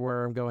too with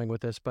where I'm going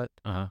with this. But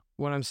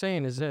what I'm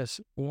saying is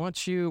this: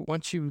 once you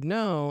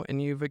know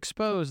and you've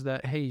exposed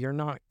that, hey, you're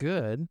not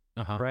good,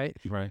 right?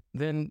 Right.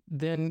 Then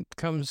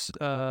comes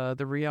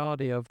the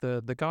reality of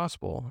the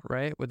gospel,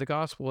 right? What the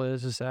gospel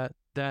is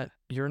that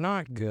you're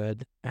not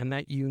good and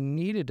that you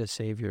needed a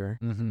savior,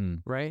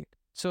 right?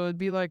 So it'd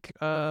be like,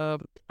 I'm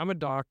a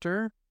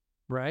doctor,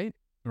 right?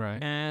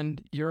 Right.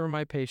 And you're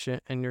my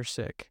patient and you're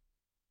sick.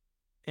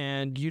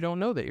 And you don't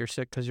know that you're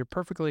sick because you're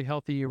perfectly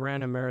healthy. You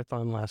ran a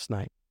marathon last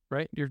night,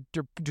 right? You're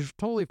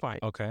totally fine.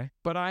 Okay.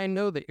 But I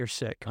know that you're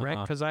sick,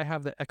 right? Because I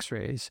have the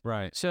x-rays.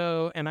 Right.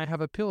 So, and I have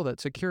a pill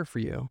that's a cure for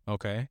you.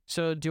 Okay.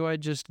 So do I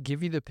just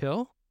give you the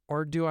pill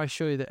or do I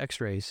show you the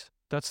x-rays?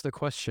 That's the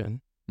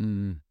question.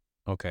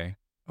 Okay.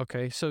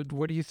 Okay, so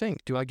what do you think?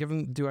 Do I give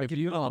him? Do I give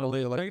you?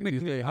 You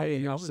say, hey,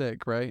 you're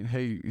sick, right?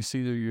 Hey,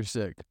 Caesar, you're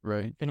sick,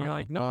 right? And you're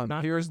like, no,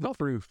 not. Here's the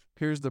proof.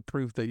 Here's the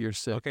proof that you're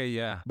sick. Okay,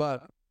 yeah.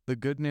 But the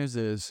good news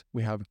is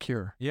we have a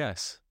cure.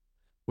 Yes.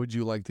 Would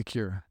you like the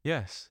cure?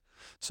 Yes.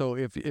 So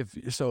if you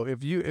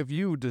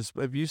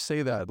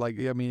say that, like,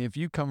 I mean, if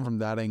you come from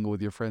that angle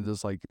with your friends,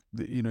 it's like,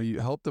 you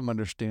help them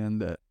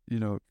understand that,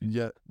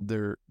 yet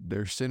they're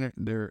sinner,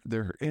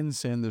 they're in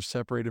sin, they're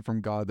separated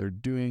from God, they're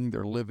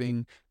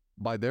living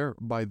by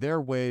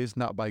their ways,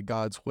 not by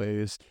God's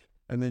ways.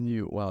 And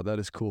then wow, that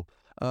is cool.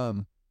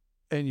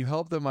 And you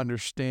help them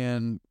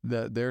understand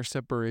that their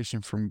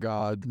separation from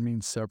God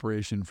means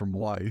separation from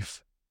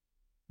life.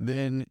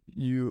 Then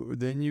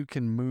you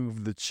can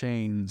move the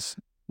chains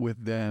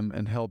with them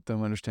and help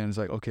them understand. It's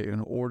like, okay,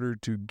 in order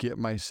to get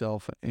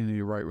myself in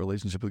a right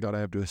relationship with God, I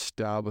have to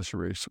establish a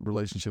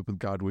relationship with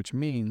God, which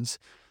means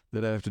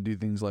that I have to do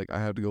things like I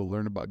have to go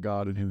learn about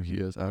God and who He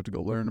is. I have to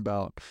go learn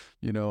about,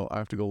 I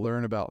have to go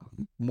learn about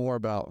more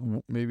about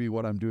maybe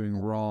what I'm doing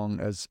wrong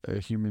as a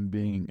human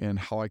being and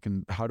how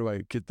do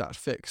I get that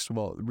fixed?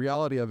 Well, the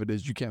reality of it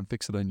is you can't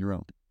fix it on your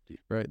own,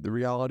 right? The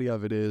reality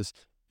of it is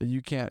that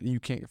you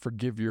can't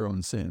forgive your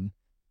own sin.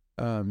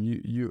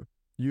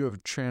 You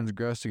have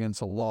transgressed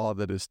against a law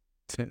that is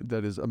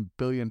a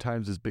billion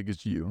times as big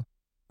as you,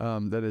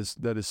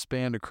 that is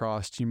spanned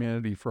across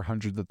humanity for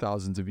hundreds of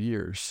thousands of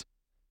years.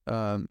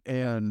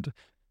 And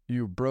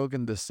you've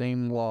broken the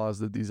same laws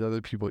that these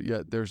other people,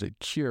 yet there's a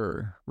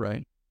cure,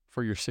 right,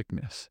 for your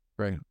sickness,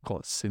 right? Call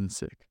it sin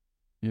sick,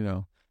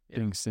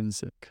 being sin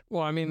sick.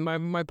 Well, I mean,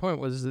 my point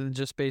was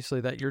just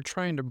basically that you're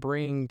trying to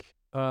bring,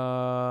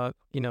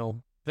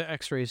 the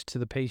x-rays to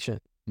the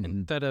patient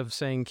instead of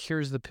saying,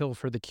 here's the pill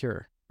for the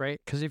cure. Right?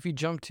 Because if you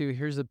jump to,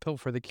 here's the pill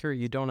for the cure,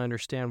 you don't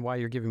understand why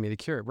you're giving me the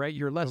cure, right?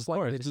 You're less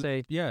likely to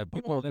say,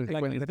 people the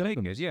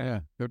symptoms. Yeah,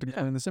 you have to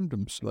explain the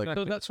symptoms. Like,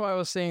 so that's why I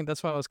was saying,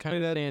 that's why I was kind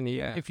of saying,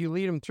 if you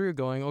lead them through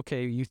going,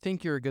 okay, you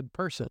think you're a good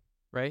person,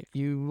 right?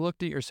 You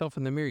looked at yourself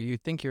in the mirror, you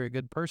think you're a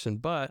good person,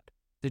 but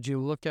did you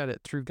look at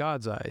it through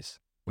God's eyes?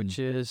 Which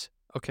is,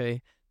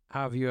 okay,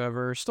 have you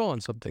ever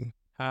stolen something?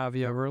 Have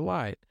you ever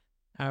lied?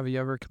 Have you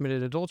ever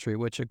committed adultery?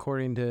 Which,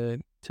 according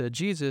to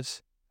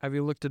Jesus, have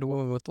you looked at a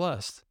woman with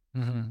lust?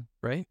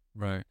 Right.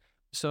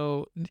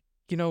 So,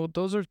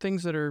 those are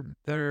things that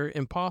are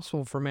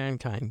impossible for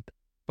mankind,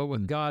 but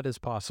with God is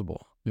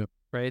possible. Yep.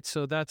 Right.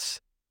 So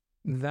that's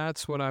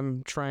what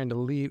I'm trying to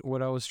lead.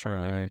 What I was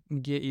trying to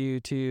get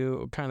you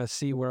to kind of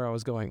see where I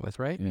was going with.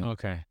 Right. Yeah.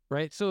 Okay.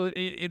 Right. So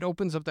it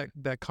opens up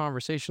that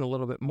conversation a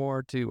little bit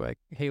more to like,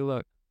 hey,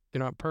 look,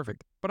 you're not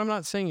perfect, but I'm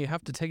not saying you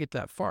have to take it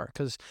that far,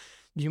 because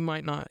you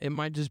might not. It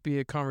might just be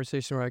a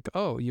conversation where like,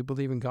 oh, you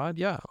believe in God?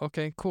 Yeah.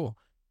 Okay. Cool.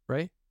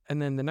 Right. And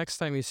then the next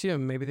time you see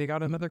them, maybe they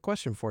got another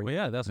question for you. Well,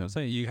 yeah, that's what I'm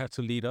saying. You have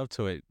to lead up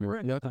to it.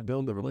 Right. You have to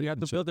build the relationship. You have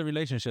to build the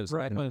relationships.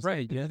 Right.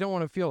 Right. You don't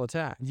want to feel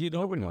attacked. You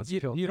don't want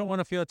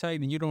to feel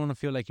attacked, and you don't want to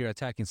feel like you're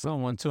attacking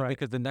someone too,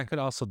 because then that could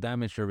also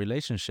damage your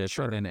relationship.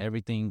 Sure. And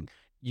everything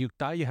you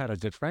thought you had a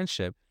good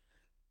friendship,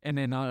 and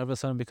then all of a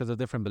sudden, because of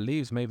different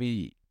beliefs,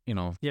 maybe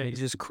you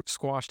just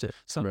squashed it.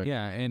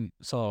 Yeah, and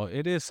so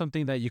it is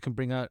something that you can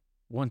bring out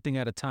one thing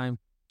at a time.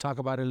 Talk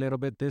about it a little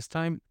bit this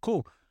time.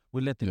 Cool.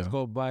 We let things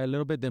go by a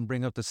little bit, then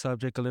bring up the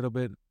subject a little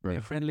bit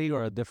differently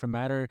or a different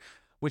matter,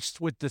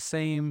 which with the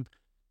same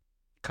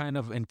kind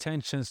of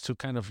intentions to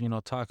kind of,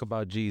 talk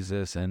about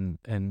Jesus and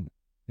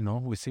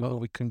we see where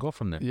we can go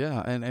from there.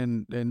 Yeah.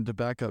 And to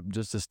back up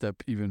just a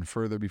step even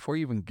further, before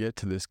you even get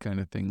to this kind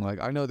of thing, like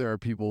I know there are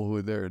people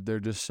who they're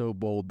just so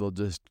bold, they'll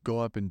just go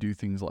up and do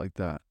things like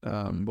that.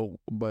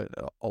 But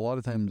a lot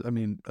of times, I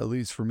mean, at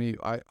least for me,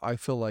 I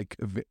feel like,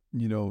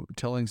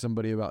 telling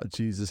somebody about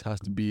Jesus has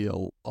to be a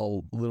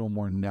little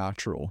more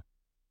natural.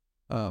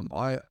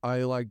 I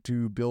like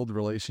to build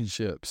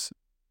relationships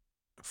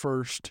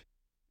first,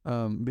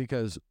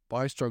 because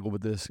I struggle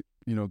with this,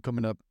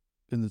 coming up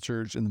in the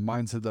church and the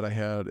mindset that I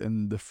had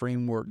and the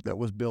framework that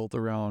was built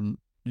around,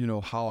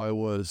 how I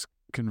was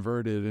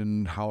converted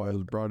and how I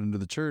was brought into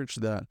the church,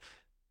 that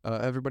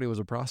everybody was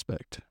a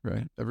prospect,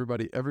 right?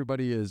 Everybody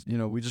is,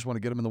 we just want to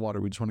get them in the water.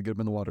 We just want to get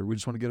them in the water. We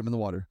just want to get them in the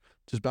water.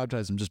 Just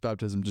baptize them, just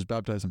baptize them, just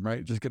baptize them,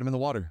 right? Just get them in the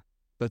water.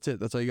 That's it.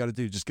 That's all you got to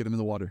do. Just get them in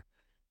the water,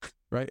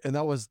 right? And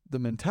that was the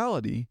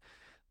mentality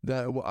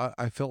that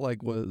I felt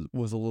like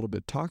was a little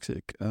bit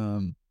toxic.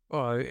 Well,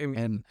 I mean,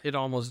 and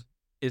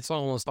it's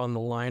almost on the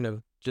line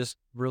of just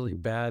really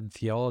bad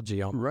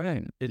theology.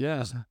 Right.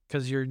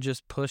 Because you're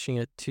just pushing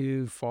it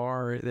too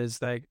far. There's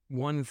like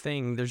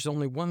there's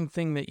only one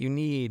thing that you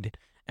need,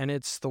 and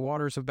it's the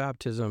waters of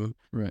baptism.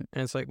 Right.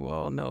 And it's like,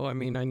 well, no, I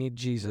mean, I need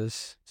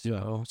Jesus.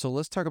 So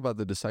let's talk about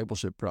the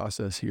discipleship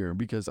process here,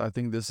 because I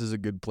think this is a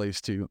good place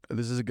to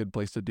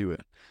do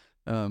it.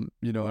 And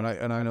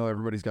I know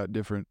everybody's got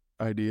different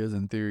ideas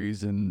and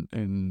theories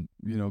and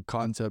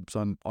concepts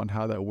on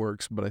how that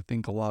works, but I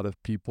think a lot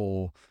of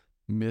people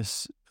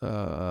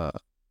misunderstand,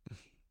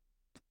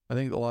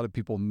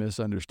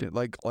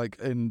 like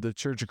in the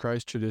Church of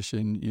Christ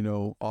tradition,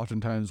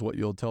 oftentimes what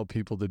you'll tell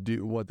people to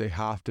do, what they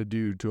have to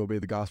do to obey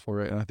the gospel,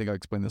 right? And I think I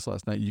explained this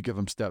last night. You give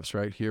them steps,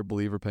 right? Hear,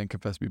 believe, repent,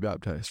 confess, be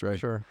baptized, right?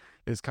 Sure.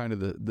 It's kind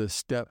of the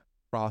step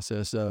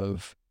process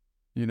of,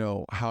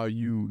 how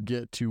you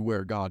get to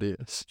where God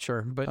is.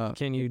 Sure. But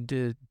can you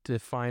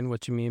define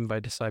what you mean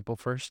by disciple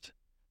first?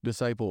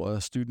 Disciple,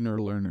 a student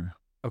or learner.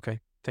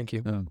 Okay. Thank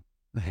you.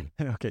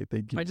 Okay,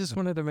 thank you. I just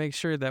wanted to make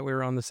sure that we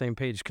were on the same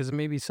page because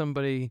maybe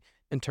somebody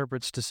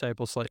interprets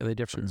disciple slightly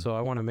different. Sure. So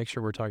I want to make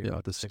sure we're talking Yeah,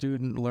 about the same.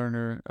 student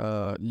learner.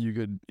 You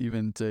could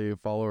even say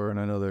follower, and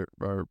I know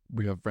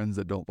we have friends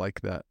that don't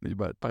like that,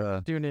 but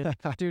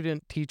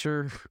Student,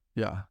 teacher,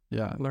 yeah.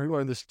 You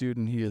are the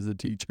student, he is the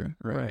teacher,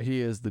 right? Right.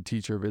 He is the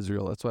teacher of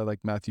Israel. That's why like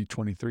Matthew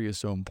 23 is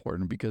so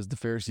important, because the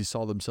Pharisees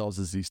saw themselves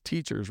as these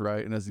teachers,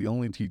 right? And as the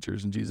only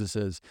teachers. And Jesus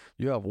says,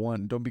 you have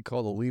one. Don't be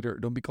called a leader.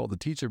 Don't be called a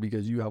teacher,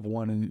 because you have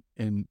one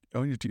and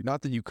own your teacher.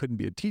 Not that you couldn't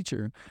be a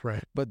teacher,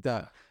 right? but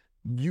that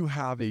you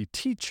have a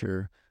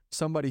teacher,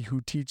 somebody who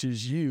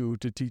teaches you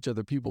to teach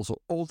other people.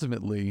 So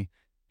ultimately,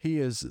 he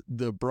is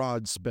the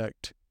broad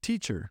spec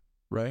teacher,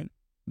 right?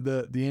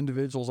 The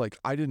individual's like,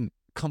 I didn't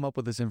come up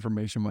with this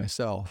information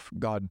myself.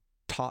 God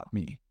taught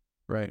me,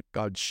 right?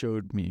 God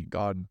showed me.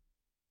 God,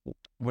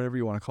 whatever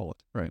you want to call it,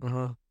 right?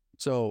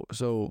 So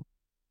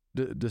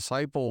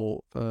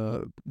disciple,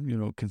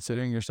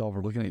 considering yourself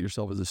or looking at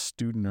yourself as a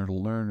student or a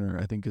learner,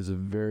 I think is a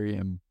very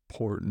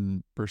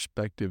important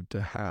perspective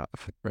to have.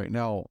 Right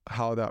now,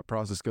 how that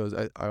process goes,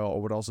 I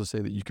would also say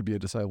that you could be a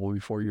disciple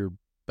before you're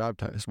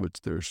baptized,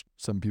 which there's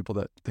some people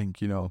that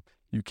think, you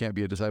can't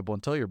be a disciple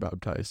until you're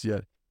baptized.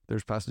 Yet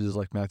there's passages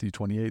like Matthew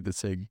 28 that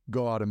say,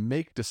 go out and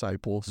make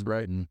disciples,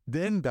 right? Mm-hmm.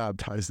 Then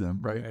baptize them,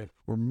 right?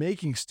 We're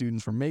making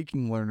students, we're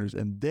making learners,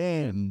 and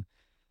then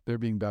they're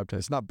being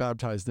baptized. Not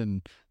baptized,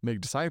 then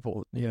make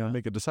disciple.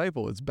 Make a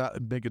disciple. It's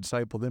make a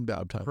disciple, then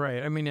baptize.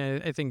 Right. I mean,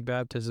 I think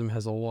baptism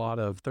has there's a lot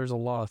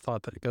of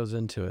thought that goes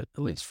into it,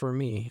 at least for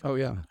me. Oh,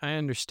 yeah. I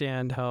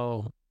understand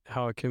how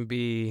it can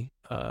be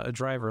a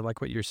driver,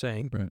 like what you're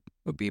saying. Right.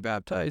 But be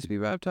baptized.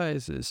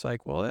 It's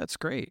like, well, that's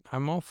great.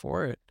 I'm all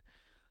for it.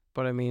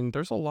 But I mean,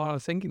 there's a lot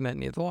of thinking that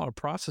needs a lot of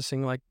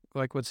processing, like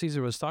what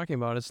Caesar was talking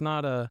about. It's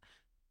not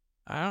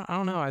I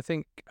don't know. I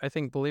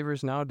think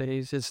believers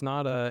nowadays, it's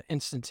not a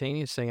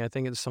instantaneous thing. I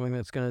think it's something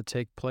that's going to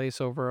take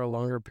place over a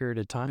longer period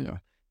of time. Yeah.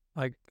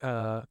 Like,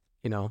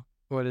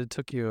 what, it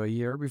took you a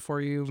year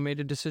before you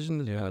made a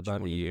decision? Yeah,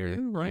 about a year,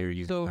 right? Year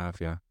and a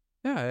half, yeah.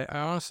 Yeah, I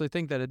honestly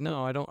think that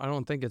I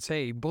don't think it's,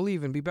 hey,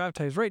 believe and be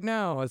baptized right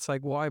now. It's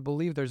like, well, I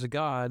believe there's a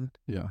God.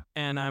 Yeah.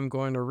 And I'm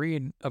going to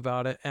read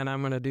about it, and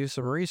I'm going to do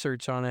some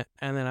research on it,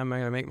 and then I'm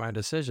going to make my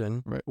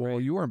decision. Right.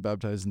 Well, you weren't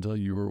baptized until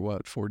you were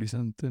what, 40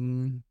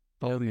 something?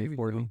 Probably maybe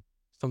 40.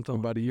 Something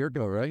about a year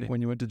ago, right?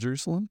 When you went to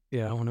Jerusalem?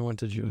 Yeah, when I went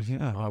to Jerusalem.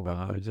 Yeah. Oh,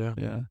 God.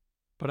 Yeah.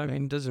 But I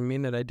mean, it doesn't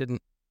mean that I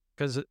didn't,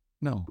 because,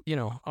 no.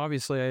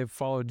 Obviously I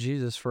followed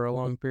Jesus for a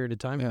long period of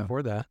time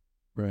before that.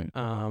 Right.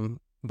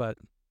 But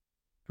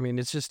I mean,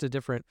 it's just a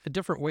different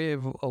way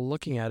of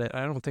looking at it.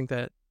 I don't think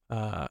that,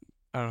 I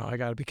don't know, I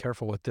got to be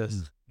careful with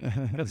this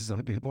because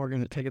some people are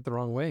going to take it the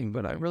wrong way,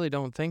 but I really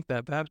don't think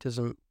that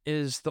baptism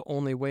is the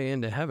only way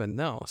into heaven.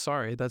 No,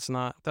 sorry, that's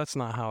not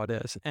how it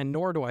is. And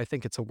nor do I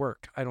think it's a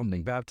work. I don't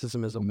think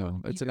baptism is a work.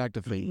 It's an act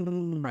of faith.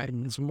 Right.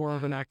 It's more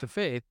of an act of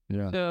faith.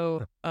 Yeah.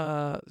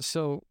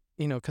 So,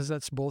 because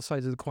that's both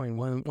sides of the coin.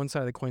 One side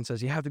of the coin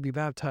says you have to be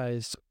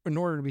baptized in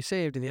order to be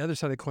saved, and the other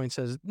side of the coin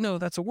says, no,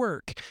 that's a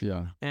work.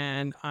 Yeah.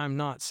 And I'm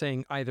not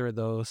saying either of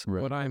those.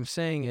 Right. What I'm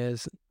saying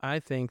is I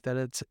think that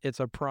it's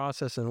a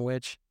process in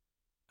which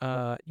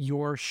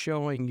you're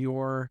showing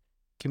your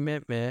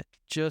commitment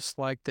just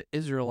like the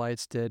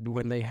Israelites did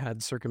when they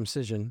had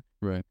circumcision.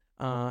 Right.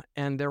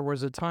 And there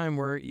was a time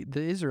where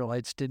the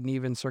Israelites didn't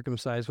even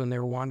circumcise when they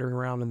were wandering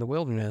around in the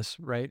wilderness,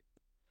 right?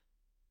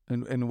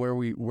 And where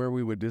we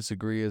would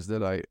disagree is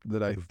that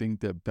I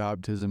think that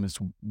baptism is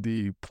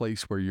the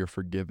place where you're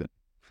forgiven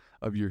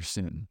of your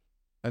sin,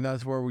 and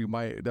that's where we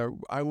might.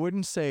 I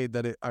wouldn't say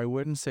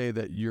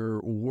that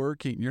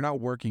you're not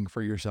working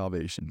for your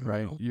salvation,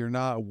 right? No. You're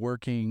not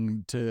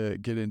working to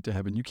get into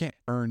heaven. You can't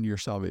earn your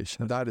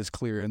salvation. That is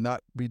clear, and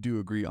that we do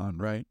agree on,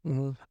 right?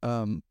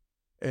 Mm-hmm.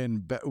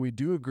 And we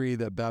do agree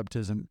that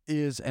baptism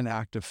is an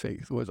act of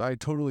faith, which I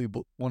totally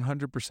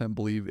 100%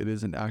 believe it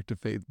is an act of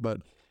faith,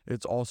 but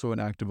it's also an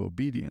act of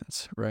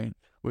obedience, right?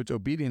 Which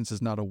obedience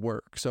is not a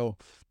work. So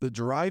the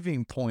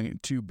driving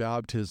point to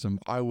baptism,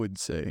 I would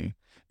say,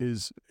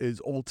 is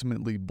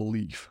ultimately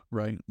belief,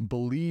 right?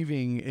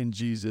 Believing in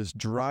Jesus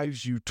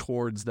drives you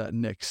towards that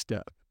next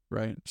step,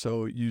 right?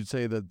 So you'd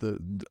say that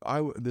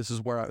this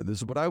is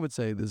what I would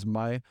say. This is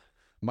my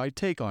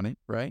take on it,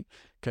 right?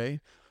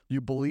 Okay. You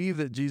believe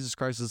that Jesus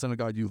Christ is the Son of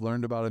God. You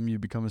learned about him. You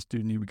become a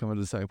student. You become a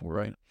disciple,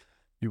 right?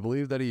 You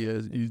believe that he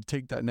is. You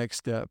take that next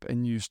step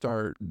and you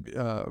start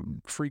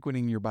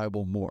frequenting your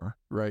Bible more,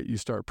 right? You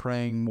start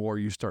praying more.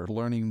 You start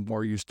learning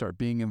more. You start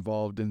being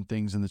involved in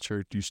things in the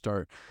church. You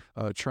start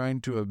trying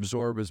to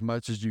absorb as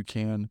much as you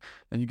can.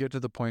 And you get to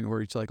the point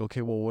where it's like,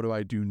 okay, well, what do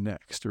I do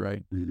next,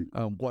 right?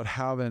 What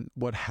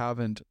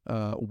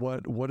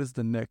is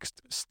the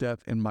next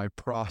step in my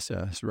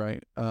process,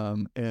 right?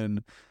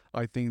 And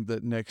I think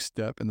that next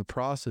step in the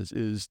process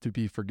is to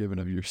be forgiven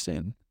of your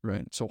sin,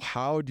 right? So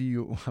how do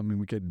you, I mean,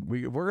 we're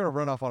going to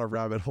run off on a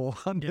rabbit hole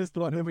on this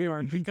one, and we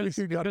got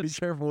to be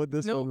careful with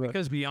this one.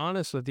 Because to be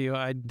honest with you,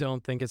 I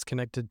don't think it's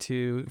connected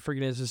to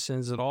forgiveness of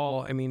sins at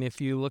all. I mean,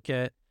 if you look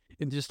at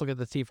and just look at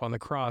the thief on the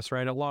cross,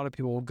 right? A lot of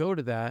people will go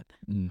to that.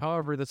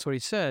 However, that's what he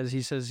says.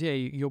 He says, yeah,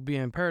 you'll be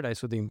in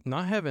paradise with him.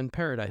 Not heaven,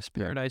 paradise.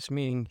 Paradise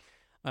meaning,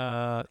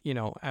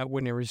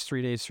 when there was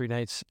 3 days, 3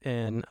 nights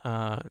in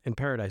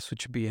paradise,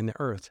 which would be in the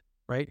earth,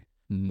 right?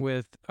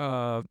 With,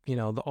 all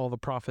the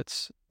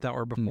prophets that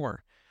were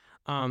before.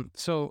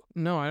 So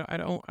no, I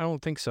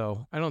don't think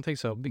so. I don't think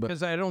so,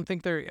 because I don't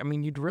think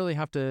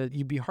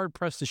you'd be hard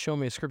pressed to show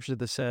me a scripture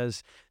that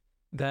says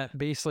that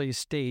basically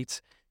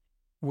states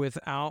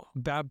without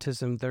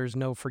baptism, there's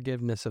no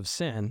forgiveness of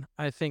sin.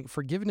 I think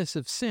forgiveness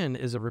of sin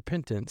is a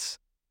repentance.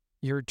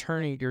 You're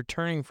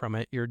turning from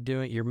it.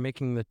 You're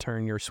making the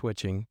turn. You're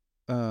switching.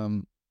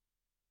 That's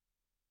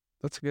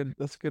a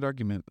good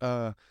argument.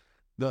 So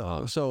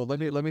let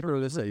me throw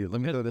this at you.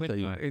 Let me throw this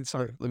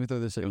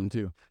at you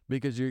too,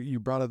 because you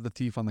brought up the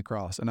thief on the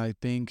cross, and I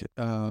think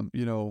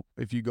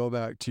if you go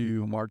back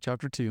to Mark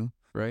chapter 2,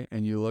 right,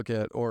 and you look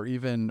at, or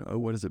even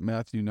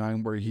Matthew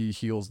 9, where he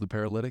heals the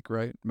paralytic,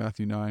 right?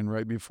 Matthew 9,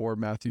 right before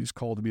Matthew's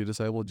called to be a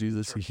disciple of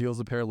Jesus, he heals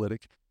the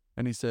paralytic,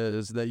 and he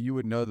says that you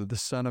would know that the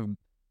Son of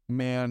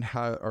Man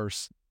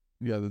has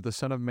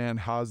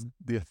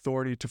the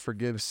authority to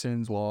forgive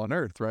sins while on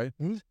earth, right?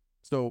 Mm-hmm.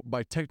 So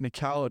by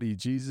technicality,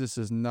 Jesus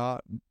has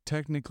not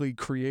technically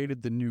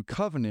created the new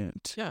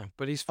covenant. Yeah,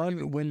 but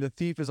when the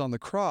thief is on the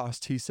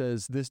cross, he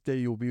says, "This day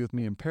you'll be with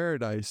me in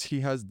paradise." He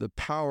has the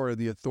power,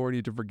 the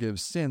authority to forgive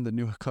sin. The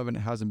new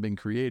covenant hasn't been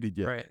created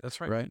yet. Right, that's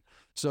right. Right.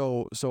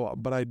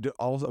 But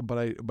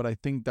I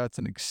think that's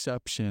an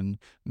exception,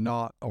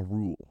 not a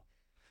rule.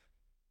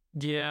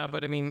 Yeah,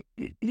 but I mean,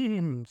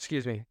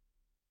 excuse me.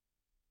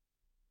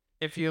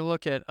 If you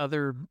look at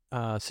other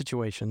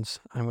situations,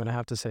 I'm going to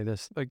have to say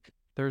this, like,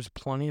 there's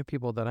plenty of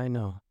people that I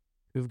know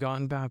who've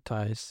gotten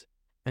baptized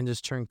and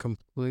just turned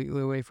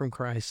completely away from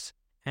Christ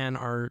and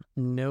are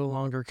no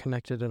longer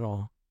connected at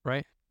all,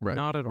 right? Right.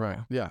 Not at all. Right.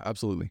 Yeah,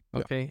 absolutely.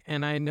 Okay. Yeah.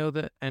 And I know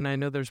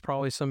there's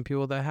probably some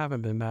people that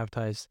haven't been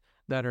baptized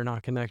that are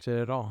not connected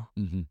at all.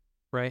 Mm-hmm.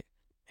 Right.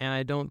 And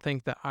I don't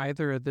think that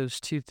either of those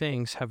two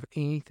things have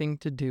anything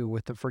to do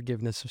with the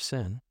forgiveness of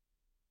sin.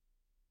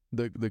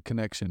 The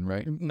connection,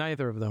 right?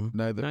 Neither of them.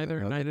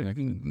 Neither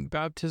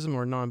baptism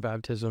or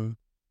non-baptism.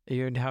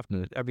 You'd have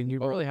to. I mean,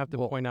 really have to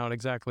point out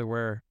exactly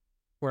where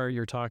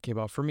you're talking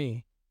about. For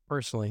me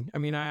personally, I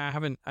mean,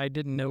 I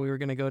didn't know we were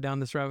going to go down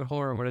this rabbit hole,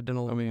 or would have done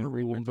a little. I mean,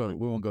 we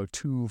won't go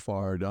too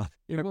far down.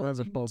 But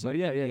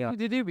yeah.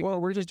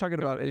 Well, we're just talking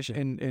about it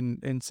in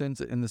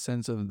the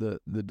sense of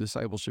the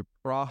discipleship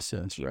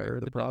process, right? Sure,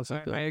 the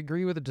process. I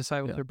agree with the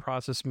discipleship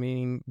process,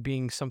 meaning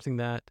being something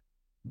that,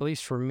 at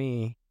least for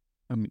me.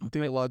 I mean,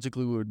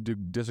 theologically, we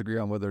would disagree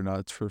on whether or not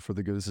it's for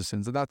the goodness of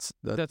sins, and that's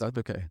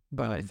okay.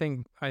 But I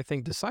think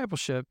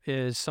discipleship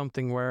is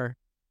something where,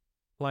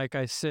 like,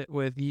 I sit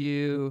with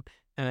you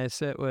and I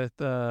sit with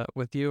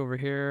you over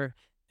here,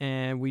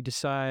 and we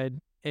decide,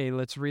 hey,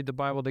 let's read the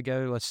Bible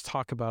together. Let's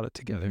talk about it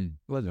together.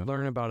 Mm-hmm. Let's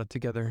learn about it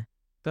together.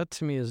 That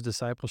to me is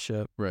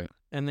discipleship. Right.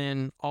 And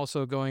then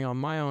also going on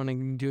my own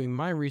and doing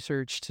my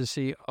research to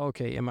see,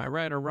 okay, am I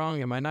right or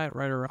wrong? Am I not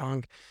right or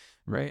wrong?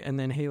 Right. And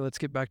then, hey, let's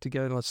get back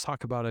together and let's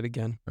talk about it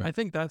again. Right. I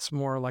think that's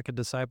more like a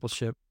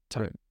discipleship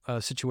type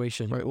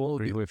situation. Right. Well,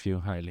 agree with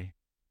you highly.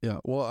 Yeah.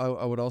 Well,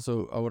 I would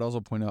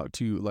also point out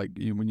too, like,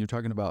 when you're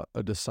talking about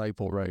a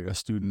disciple, right, a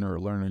student or a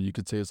learner, you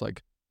could say it's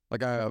like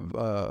I have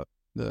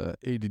the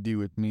ADD,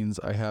 which means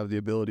I have the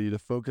ability to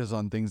focus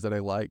on things that I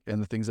like,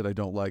 and the things that I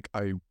don't like,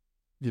 I,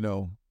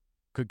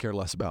 could care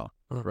less about.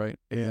 Right.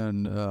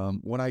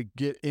 And when I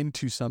get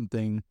into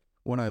something,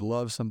 when I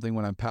love something,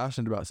 when I'm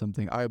passionate about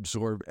something, I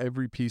absorb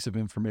every piece of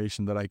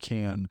information that I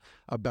can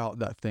about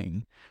that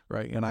thing,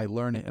 right? And I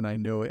learn it, and I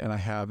know it, and I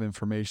have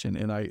information,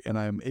 and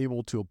I'm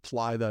able to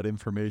apply that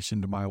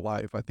information to my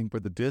life. I think where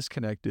the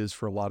disconnect is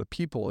for a lot of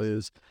people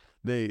is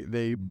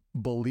they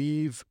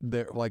believe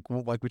that, like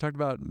we talked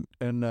about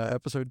in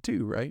episode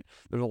 2, right?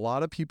 There's a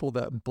lot of people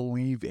that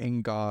believe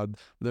in God.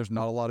 There's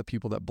not a lot of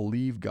people that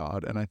believe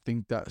God. And I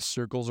think that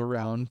circles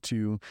around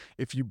to,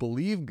 if you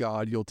believe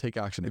God, you'll take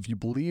action. If you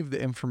believe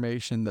the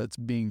information that's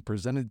being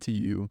presented to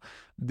you,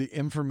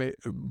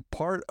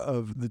 part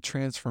of the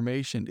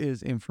transformation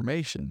is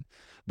information,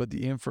 but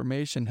the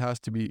information has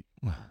to be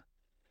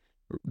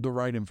the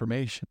right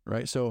information,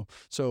 right? So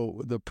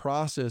the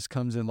process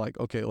comes in like,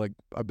 okay, like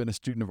I've been a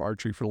student of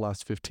archery for the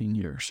last 15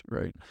 years,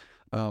 right?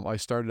 I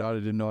started out, I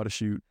didn't know how to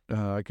shoot.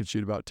 I could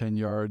shoot about 10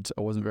 yards.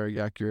 I wasn't very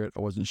accurate. I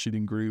wasn't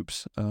shooting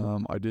groups.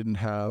 I didn't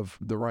have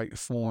the right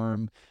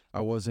form.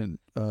 I wasn't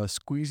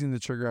squeezing the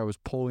trigger. I was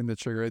pulling the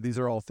trigger. These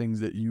are all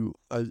things that you,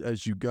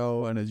 as you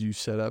go and as you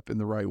set up in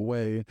the right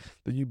way,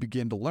 that you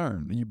begin to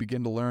learn. And you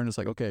begin to learn. It's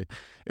like, okay,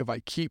 if I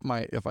keep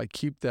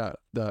that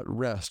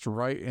rest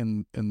right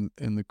in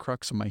the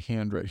crux of my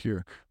hand right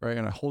here, right,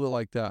 and I hold it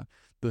like that,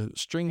 the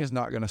string is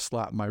not going to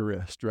slap my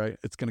wrist, right?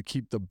 It's going to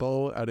keep the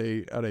bow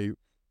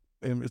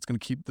and it's going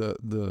to keep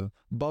the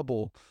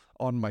bubble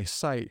on my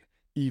sight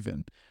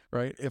even,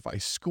 right? If I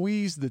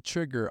squeeze the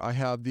trigger, I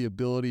have the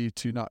ability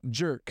to not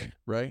jerk,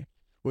 right?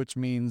 which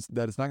means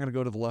that it's not going to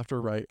go to the left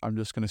or right. I'm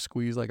just going to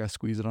squeeze like I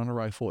squeeze it on a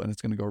rifle, and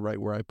it's going to go right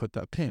where I put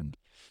that pin.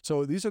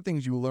 So these are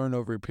things you learn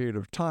over a period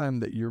of time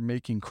that you're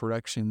making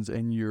corrections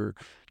and you're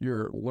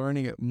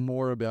learning it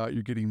more about,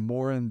 you're getting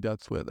more in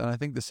depth with. And I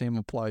think the same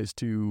applies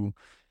to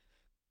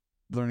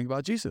learning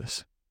about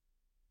Jesus.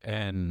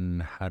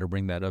 And how to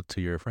bring that up to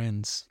your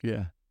friends.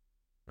 Yeah.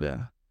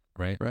 Yeah.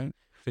 Right. Right.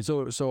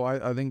 So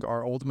I think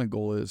our ultimate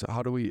goal is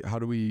how do we,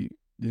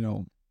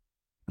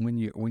 when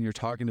you're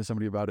talking to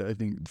somebody about it, I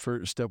think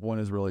first step one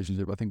is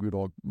relationship. I think we'd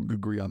all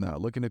agree on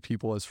that. Looking at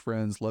people as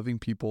friends, loving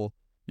people,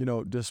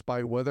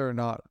 despite whether or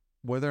not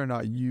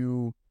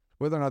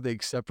they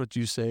accept what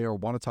you say or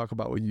want to talk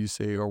about what you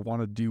say or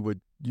want to do what,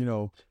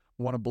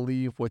 want to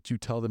believe what you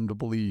tell them to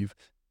believe.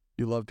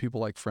 You love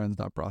people like friends,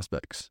 not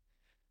prospects.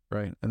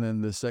 Right. And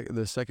then the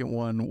second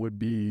one would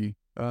be,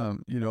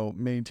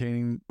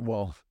 maintaining,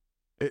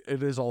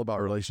 it is all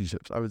about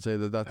relationships. I would say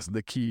that's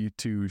the key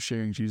to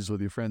sharing Jesus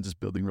with your friends is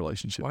building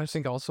relationships. Well, I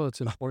think also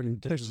it's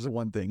important. This is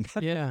one thing.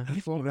 Yeah.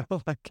 Well,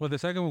 the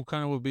second one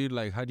kind of would be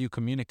like, how do you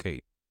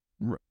communicate?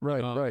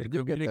 Right.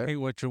 You communicate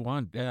what you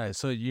want. Yeah.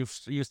 So you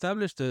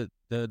established the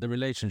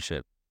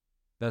relationship.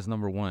 That's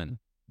number one.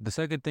 The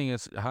second thing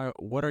is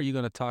what are you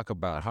going to talk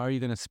about? How are you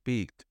going to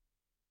speak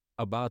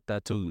about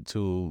that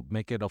to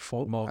make it a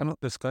formal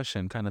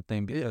discussion kind of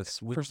thing? Because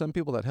for some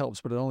people that helps,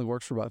 but it only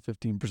works for about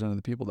 15% of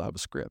the people that have a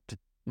script.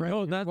 Right.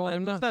 No,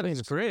 I'm not a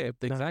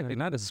script. Exactly.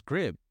 Not a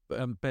script.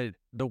 But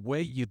the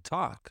way you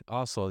talk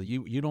also,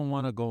 you don't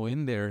want to go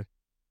in there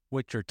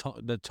with your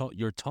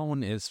your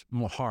tone is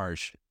more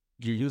harsh.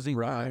 You're using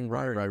right.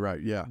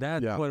 Yeah.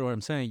 That's what I'm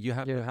saying. You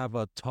have to have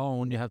a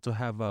tone. You have to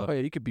have a. Oh,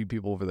 yeah, you could beat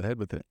people over the head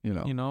with it.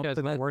 Yeah, it's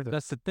not worth it.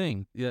 That's the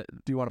thing. Yeah.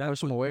 Do you want to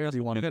push them away, or do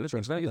you want to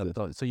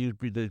develop? So you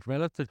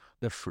develop the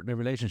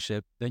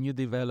relationship. Then you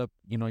develop,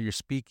 your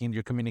speaking,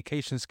 your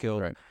communication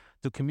skill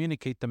to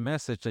communicate the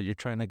message that you're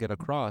trying to get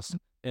across,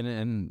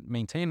 and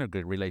maintain a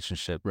good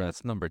relationship. Right.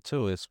 That's number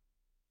two. Is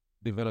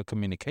develop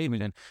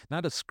communication, and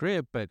not a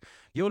script, but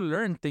you'll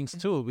learn things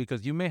too,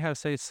 because you may have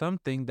said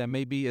something that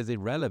maybe is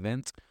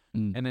irrelevant.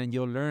 And then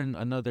you'll learn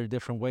another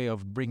different way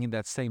of bringing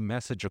that same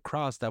message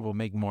across that will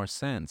make more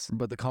sense.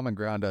 But the common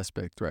ground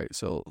aspect, right?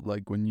 So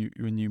like when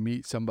you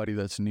meet somebody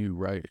that's new,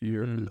 right?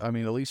 I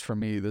mean, at least for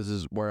me, this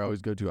is where I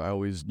always go to. I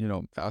always,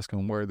 ask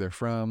them where they're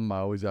from. I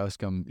always ask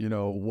them,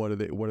 what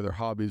are their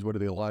hobbies? What do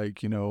they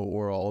like?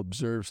 Or I'll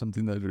observe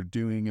something that they're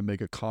doing and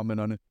make a comment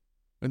on it.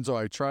 And so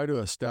I try to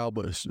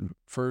establish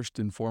first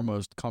and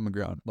foremost common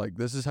ground. Like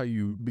this is how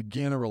you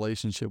begin a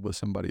relationship with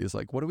somebody. Is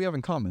like, what do we have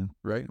in common,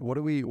 right? What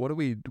are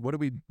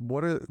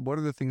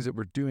the things that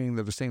we're doing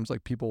that are the same as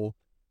like people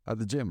at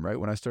the gym, right?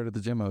 When I started the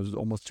gym, I was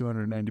almost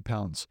 290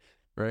 pounds,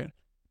 right?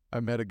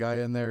 I met a guy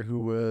in there who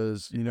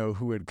was,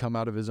 who had come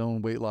out of his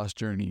own weight loss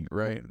journey,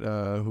 right?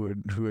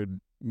 Who had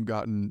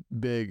gotten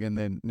big and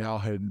then now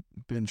had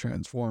been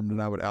transformed,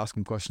 and I would ask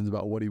him questions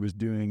about what he was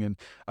doing, and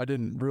I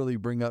didn't really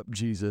bring up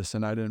Jesus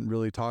and I didn't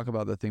really talk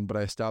about that thing, but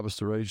I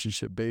established a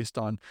relationship based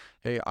on,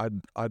 hey,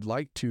 I'd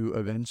like to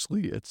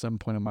eventually at some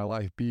point in my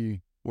life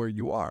be where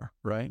you are,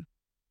 right?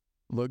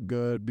 Look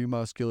good, be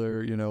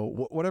muscular,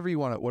 whatever you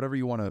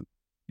want to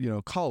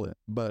call it,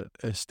 but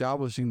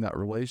establishing that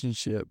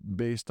relationship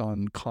based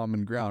on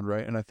common ground,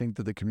 right? And I think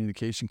that the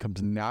communication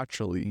comes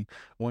naturally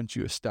once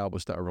you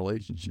establish that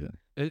relationship.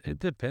 It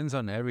depends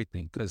on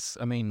everything, because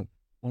I mean,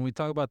 when we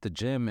talk about the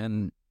gym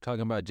and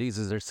talking about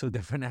Jesus, there's two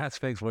different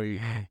aspects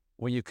where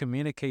when you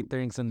communicate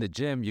things in the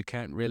gym, you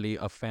can't really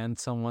offend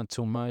someone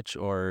too much,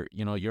 or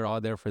you're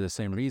all there for the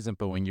same reason.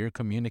 But when you're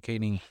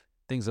communicating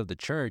things of the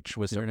church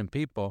with certain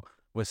people,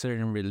 with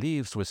certain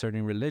beliefs, with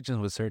certain religions,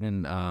 with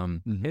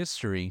certain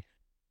history,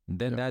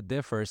 then that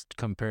differs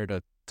compared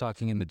to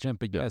talking in the gym.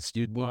 But yes,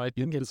 I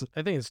think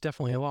it's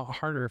definitely a lot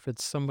harder if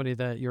it's somebody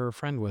that you're a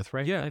friend with,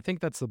 right? Yeah. I think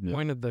that's the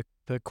point of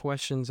the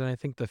questions, and I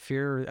think the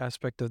fear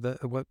aspect of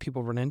what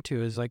people run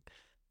into is like,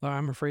 oh,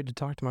 I'm afraid to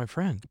talk to my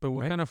friend. But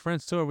what kind of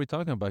friends too are we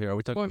talking about here? Are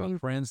we talking about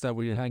friends that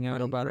we hang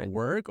out about at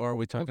work, or are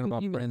we talking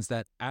about friends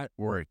that at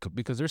work?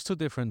 Because there's two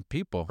different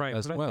people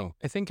as well.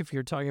 I think if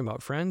you're talking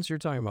about friends, you're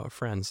talking about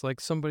friends, like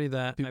somebody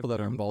that people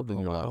that are involved in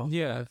your life.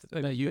 Yeah,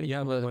 you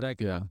have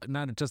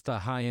not just a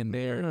high end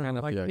there kind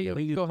of like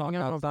you go talk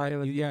outside.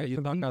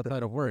 You talk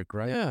outside of work,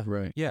 right? Yeah,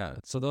 right. Yeah,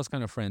 so those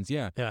kind of friends.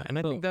 Yeah, and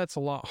I think that's a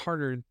lot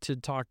harder to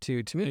talk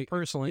to me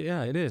personally.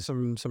 Yeah, it is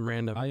some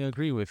random. I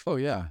agree with. Oh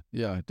yeah,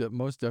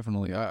 most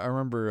definitely. I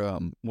remember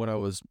when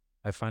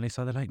I finally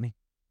saw the lightning.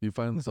 You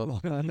finally saw the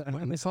light?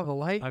 Finally saw the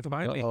light? I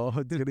finally. Oh,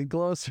 it's getting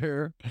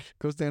closer.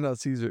 Go stand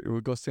outside Caesar.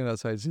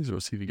 We'll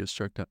see if he gets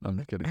struck down.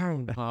 I'm kidding.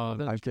 I'm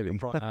kidding.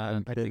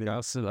 I think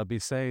I'll be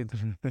saved.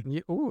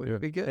 Ooh,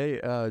 it'd be good. Hey,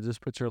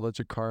 just put your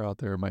electric car out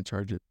there. It might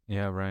charge it.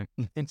 Yeah, right.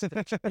 Instant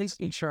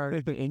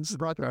charge.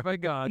 Brought to you by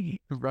God.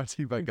 Brought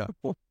to you by God.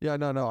 Yeah,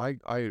 no. I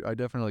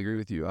definitely agree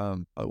with you.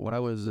 When I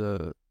was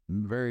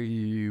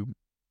very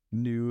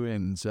new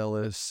and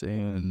zealous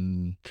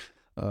and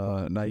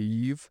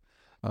naive,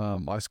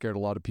 I scared a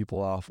lot of people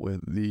off with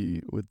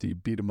the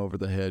beat them over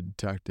the head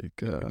tactic.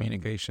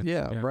 Communication.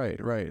 Yeah, right.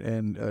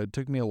 And it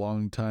took me a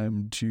long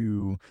time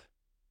to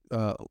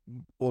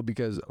Well,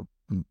 because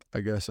I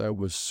guess I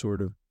was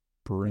sort of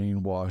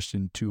brainwashed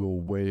into a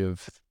way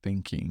of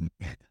thinking.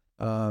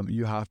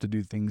 You have to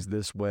do things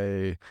this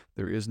way.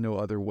 There is no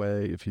other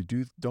way. If you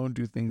don't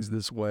do things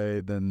this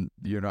way, then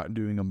you're not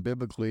doing them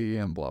biblically,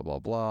 and blah blah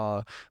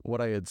blah. What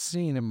I had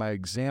seen in my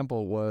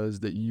example was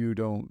that you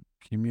don't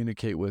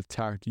communicate with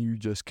tact. You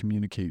just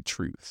communicate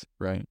truth,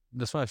 right?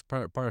 That's why it's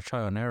part of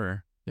trial and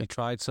error. You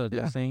tried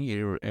something,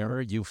 your error,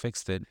 you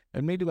fixed it.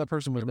 And maybe that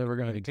person was never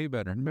going to do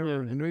better. and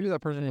maybe that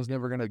person was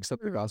never going to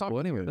accept the gospel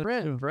anyway.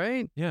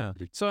 Right? Yeah.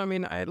 So I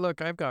mean,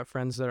 I've got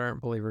friends that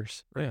aren't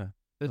believers. Right? Yeah.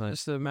 It's Right.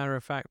 just a matter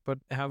of fact. But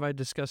have I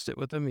discussed it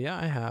with them? Yeah,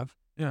 I have.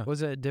 Yeah.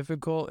 Was it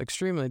difficult?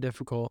 Extremely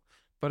difficult.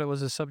 But it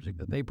was a subject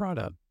that they brought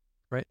up,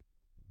 right?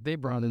 They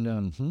brought it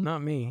up,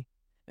 not me.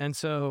 And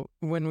so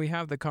when we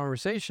have the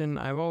conversation,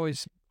 I've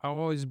always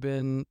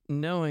been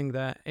knowing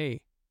that,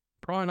 hey,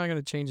 probably not going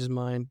to change his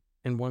mind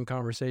in one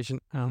conversation.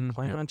 I don't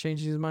plan on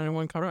changing his mind in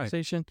one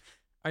conversation.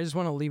 I just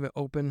want to leave it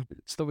open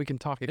so that we can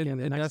talk again.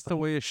 And that's the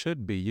way it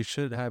should be. You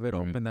should have it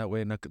open that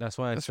way. And that's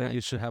why I said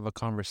you should have a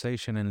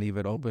conversation and leave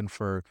it open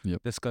for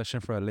discussion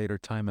for a later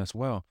time as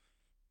well.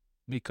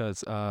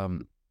 Because,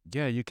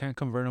 you can't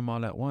convert them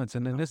all at once.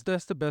 And then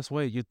that's the best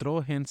way. You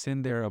throw hints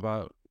in there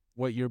about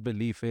what your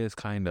belief is,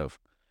 kind of.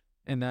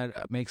 And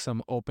that makes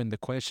them open the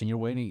question. You're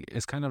waiting.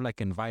 It's kind of like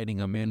inviting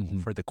them in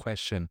for the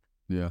question.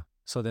 Yeah.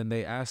 So then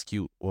they ask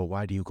you, well,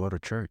 why do you go to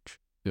church?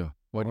 Yeah.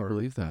 Why do you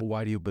believe that?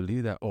 Why do you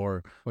believe that?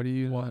 Or what do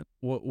you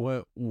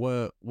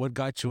what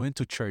got you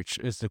into church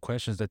is the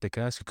questions that they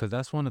can ask you. Because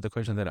that's one of the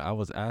questions that I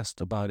was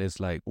asked about is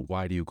like,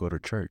 why do you go to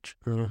church?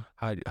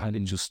 How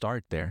did you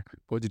start there?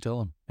 What'd you tell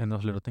them? And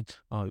those little things.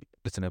 Oh,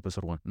 listen,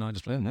 episode 1. No, I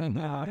just playing.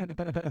 No, I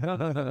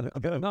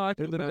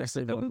told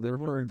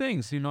them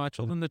things. I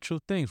told them the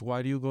truth things.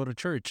 Why do you go to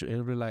church?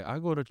 It'll be like, I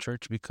go to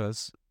church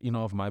because,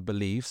 of my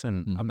beliefs,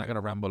 and I'm not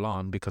gonna ramble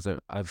on because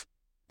I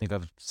think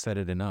I've said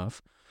it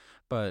enough.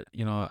 But,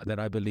 that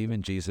I believe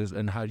in Jesus.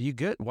 And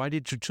why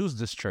did you choose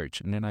this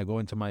church? And then I go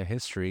into my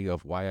history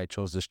of why I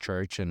chose this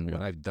church and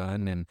what I've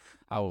done and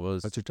how it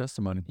was. That's your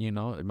testimony.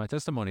 My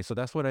testimony. So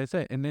that's what I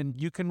say. And then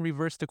you can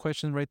reverse the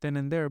question right then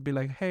and there. Be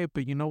like, hey,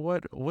 but you know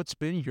what? What's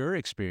been your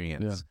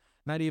experience? Yeah.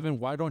 Not even,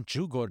 why don't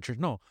you go to church?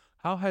 No.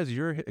 How has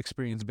your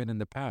experience been in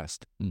the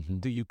past?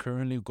 Do you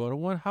currently go to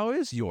one? How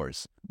is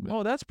yours? Yeah.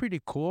 Oh, that's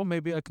pretty cool.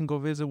 Maybe I can go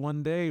visit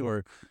one day.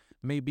 Or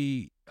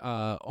maybe,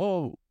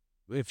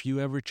 if you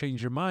ever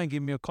change your mind,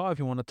 give me a call if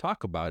you want to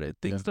talk about it.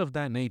 Things of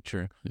that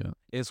nature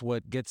is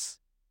what gets,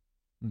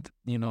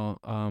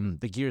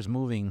 the gears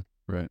moving,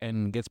 right,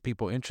 and gets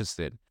people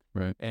interested.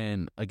 Right.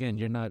 And again,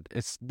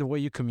 it's the way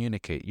you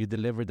communicate. You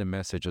deliver the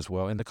message as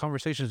well. And the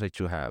conversations that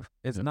you have,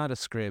 it's not a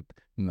script.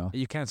 No.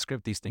 You can't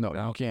script these things out.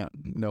 No, you can't.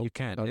 No, you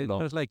can't.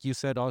 It's like you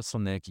said also,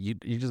 Nick, you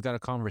just got to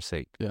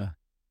conversate. Yeah.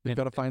 You've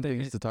got to find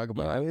things to talk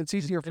about. I mean, it's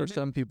easier for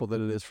some people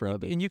than it is for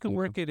others. And you can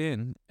work it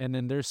in, and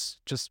then there's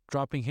just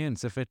dropping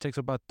hints. If it takes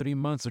about 3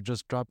 months of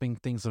just dropping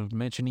things of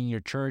mentioning your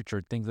church or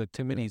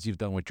activities you've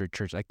done with your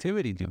church,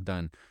 activities you've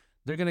done,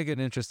 they're going to get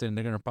interested, and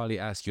they're going to probably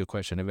ask you a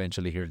question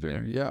eventually here or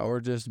there. Yeah, or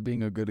just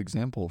being a good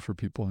example for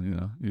people,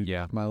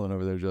 You're smiling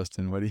over there,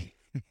 Justin. What do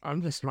you...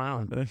 I'm just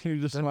smiling. You're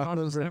just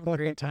smiling. Just having a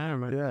great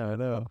time. Yeah, I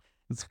know.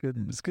 It's good.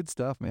 It's good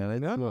stuff, man.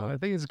 I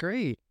think it's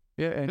great.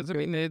 Yeah, and I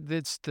mean,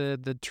 it's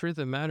the truth of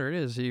the matter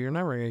is you're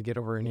never going to get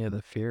over any of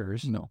the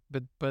fears. No,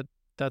 but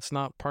that's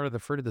not part of the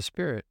fruit of the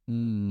Spirit.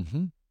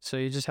 Mm-hmm. So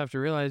you just have to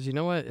realize, you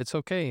know what? It's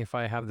okay if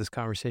I have this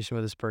conversation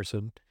with this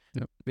person,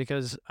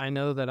 because I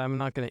know that I'm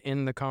not going to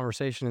end the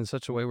conversation in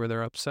such a way where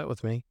they're upset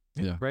with me.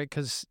 Yeah, right.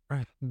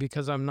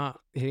 Because I'm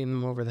not hitting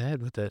them over the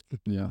head with it.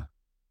 Yeah.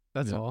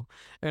 That's all.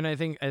 And I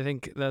think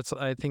that's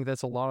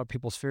a lot of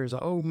people's fears.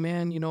 Oh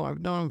man, I've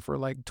known them for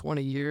like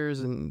 20 years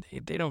and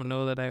they don't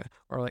know that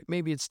or like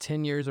maybe it's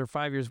 10 years or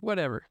 5 years,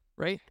 whatever.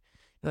 Right.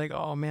 Like,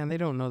 oh man, they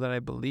don't know that I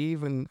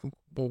believe. And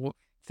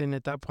then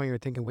at that point you're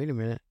thinking, wait a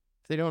minute,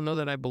 if they don't know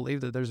that I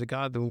believe that there's a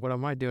God, then what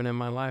am I doing in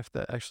my life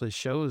that actually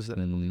shows that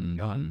I believe in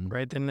God?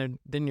 Right.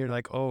 Then you're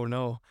like, oh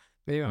no,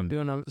 maybe I'm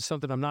doing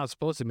something I'm not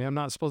supposed to. Maybe I'm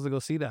not supposed to go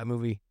see that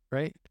movie.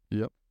 Right.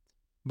 Yep.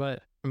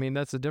 But I mean,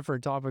 that's a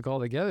different topic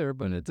altogether.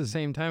 But at the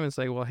same time, it's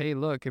like, well, hey,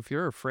 look, if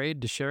you're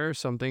afraid to share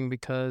something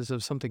because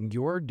of something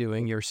you're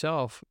doing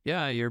yourself,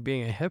 yeah, you're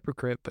being a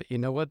hypocrite. But you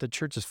know what? The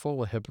church is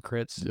full of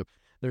hypocrites. Yep.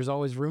 There's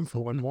always room for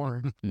one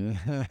more. Yeah.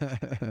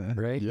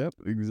 Right? Yep.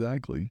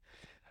 Exactly.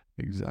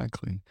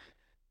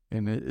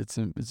 And it's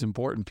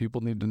important. People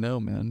need to know,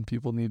 man.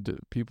 People need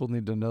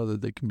to know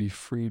that they can be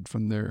freed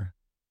from their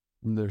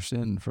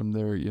sin, from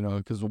their,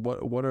 because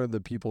what are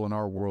the people in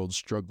our world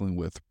struggling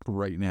with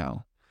right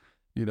now?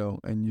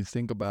 And you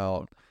think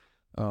about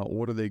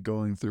what are they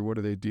going through, what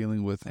are they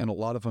dealing with, and a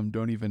lot of them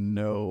don't even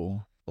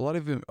know. A lot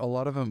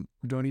of them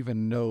don't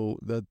even know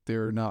that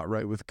they're not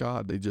right with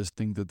God. They just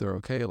think that they're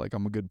okay. Like,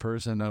 I'm a good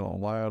person. I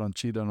don't lie. I don't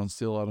cheat. I don't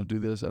steal. I don't do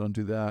this. I don't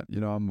do that.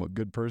 I'm a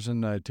good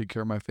person. I take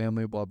care of my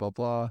family. Blah blah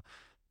blah.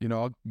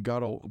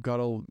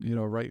 God'll,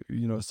 right,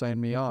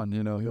 sign me on,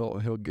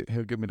 he'll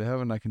get me to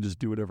heaven. I can just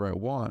do whatever I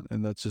want.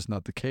 And that's just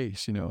not the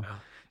case. Yeah.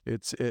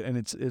 It's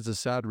a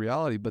sad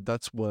reality, but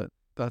that's what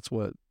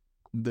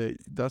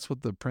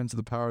the prince of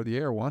the power of the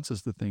air wants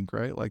us to think,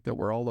 right? Like that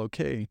we're all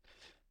okay.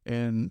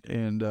 And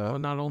Well,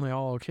 not only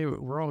all okay,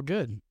 but we're all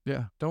good.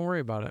 yeah, Don't worry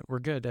about it. We're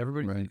good.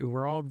 Everybody, Right.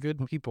 we're all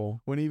good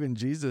people. when even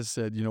Jesus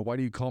said, why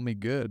do you call me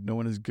good? No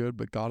one is good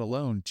but God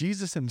alone.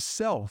 Jesus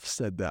himself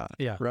said that.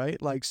 Yeah. Right.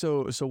 Like,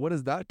 so what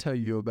does that tell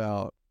you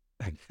about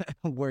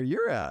where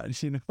you're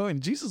at?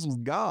 And Jesus was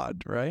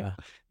God, right? Yeah.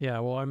 Yeah.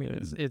 Well, I mean,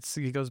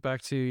 it goes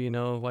back to,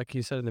 like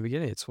you said in the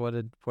beginning, it's what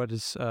is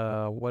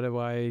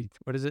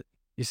it?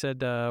 You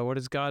said, what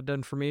has God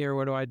done for me, or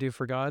what do I do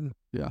for God?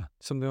 Yeah.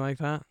 Something like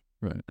that.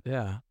 Right.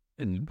 Yeah.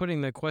 And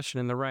putting the question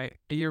in the right,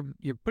 you're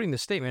putting the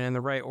statement in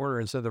the right order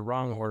instead of the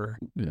wrong order.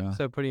 Yeah.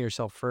 Instead of putting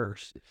yourself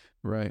first.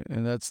 Right.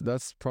 And that's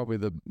probably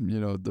the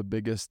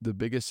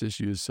biggest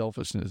issue is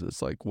selfishness.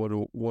 It's like, what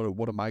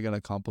am I going to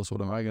accomplish?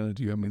 What am I going to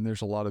do? I mean,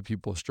 there's a lot of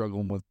people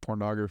struggling with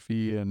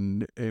pornography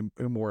and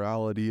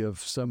immorality of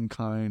some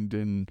kind,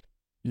 and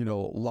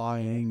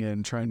lying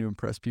and trying to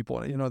impress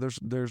people.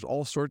 There's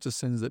all sorts of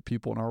sins that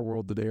people in our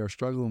world today are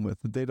struggling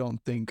with that they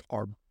don't think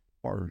are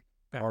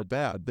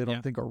bad. They don't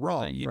Yeah. think are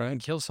wrong, You right? can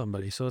kill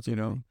somebody. So it's,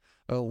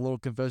 A little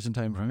confession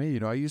time for me.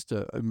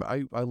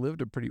 I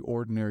lived a pretty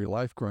ordinary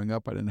life growing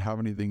up. I didn't have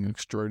anything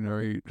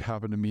extraordinary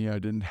happen to me. I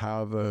didn't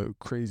have a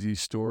crazy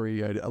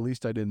story. At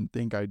least I didn't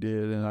think I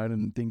did, and I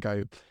didn't think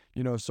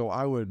so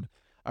I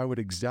would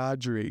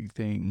exaggerate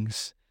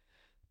things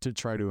to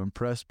try to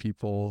impress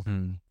people,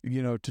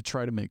 to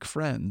try to make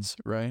friends,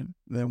 right?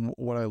 Then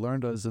what I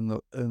learned is in the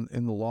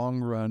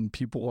long run,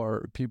 people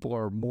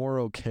are more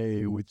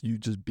okay with you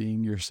just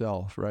being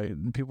yourself, right?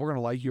 And people are gonna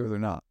like you or they're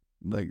not.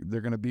 Like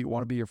they're gonna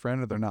want to be your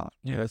friend or they're not.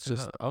 Yeah, That's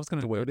just I was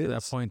gonna the way go it to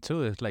that is. point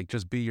too. It's like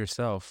just be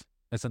yourself.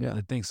 That's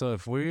another thing. So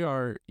if we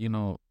are,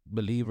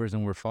 believers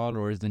and we're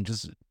followers, then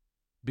just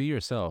be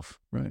yourself.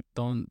 Right.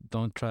 Don't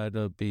try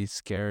to be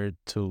scared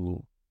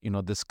to,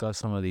 discuss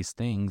some of these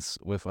things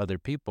with other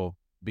people,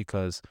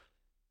 because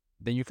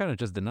then you're kind of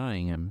just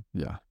denying him,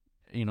 Yeah.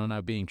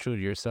 not being true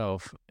to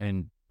yourself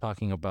and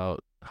talking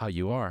about how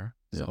you are.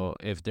 Yeah. So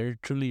if they're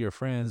truly your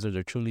friends, or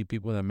they're truly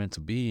people that are meant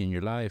to be in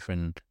your life,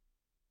 and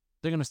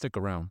they're going to stick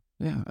around.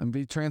 Yeah, and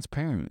be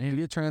transparent.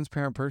 Be a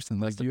transparent person.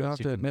 Like the you best have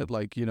you to can admit,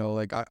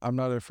 like I'm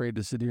not afraid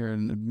to sit here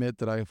and admit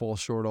that I fall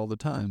short all the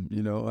time.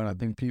 And I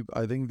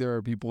think there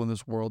are people in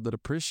this world that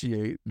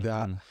appreciate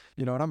that. Mhm.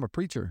 And I'm a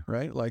preacher,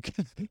 right? Like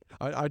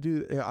I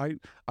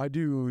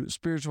do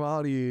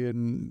spirituality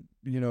and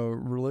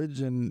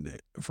religion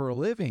for a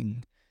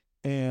living,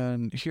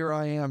 and here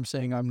I am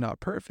saying I'm not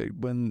perfect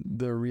when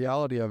the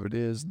reality of it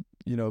is,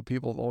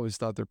 people have always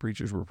thought their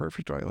preachers were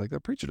perfect, right? Like the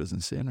preacher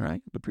doesn't sin,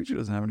 right? The preacher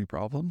doesn't have any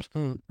problems,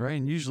 right?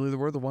 And usually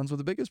we're the ones with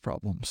the biggest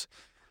problems.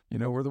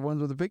 We're the ones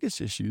with the biggest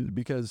issues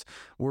because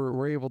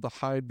we're able to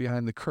hide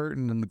behind the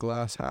curtain in the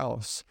glass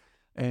house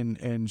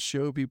and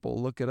show people,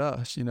 look at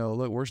us,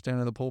 look, we're standing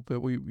in the pulpit.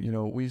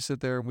 We sit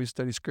there and we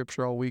study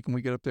scripture all week, and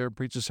we get up there and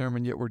preach a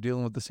sermon, yet we're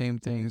dealing with the same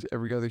things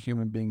every other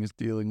human being is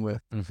dealing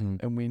with.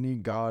 And we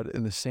need God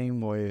in the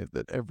same way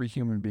that every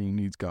human being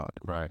needs God.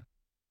 Right.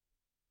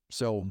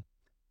 So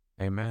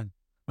Amen.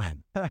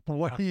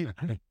 what do you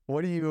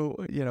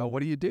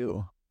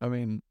do? I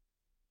mean,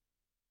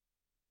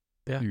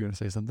 Yeah. You're going to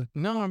say something?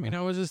 No, I mean,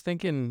 I was just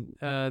thinking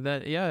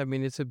that,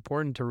 it's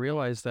important to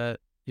realize that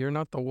you're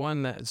not the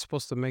one that's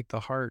supposed to make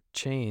the heart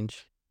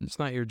change. It's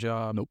not your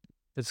job. Nope.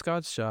 It's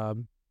God's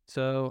job.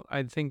 So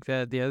I think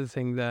that the other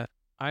thing that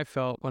I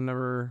felt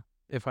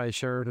if I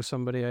share it with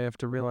somebody, I have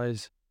to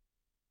realize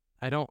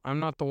I'm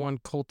not the one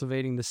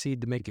cultivating the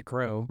seed to make it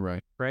grow.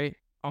 Right. Right.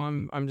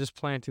 I'm just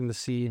planting the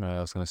seed. I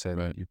was going to say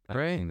that. You're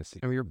planting the seed.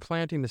 I mean, you're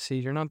planting the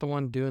seed. You're not the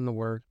one doing the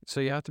work. So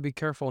you have to be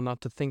careful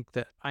not to think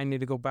that I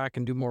need to go back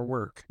and do more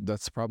work.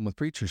 That's the problem with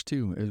preachers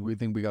too, is we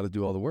think we got to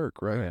do all the work,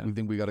 right? Yeah. We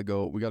think we got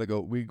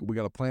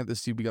to plant the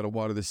seed, we got to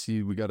water the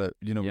seed, we got to,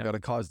 we got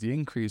to cause the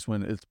increase,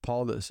 when it's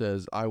Paul that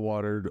says, I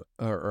watered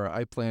or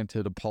I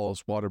planted,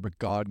 Apollos watered, but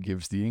God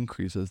gives the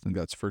increase. I think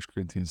that's 1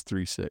 Corinthians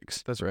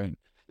 3:6. That's right.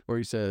 Where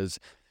he says,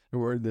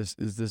 where this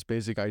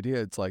basic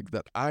idea, it's like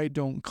that I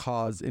don't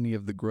cause any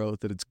of the growth,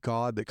 that it's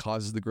God that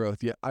causes the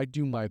growth, yet I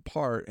do my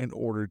part in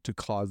order to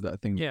cause that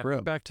thing to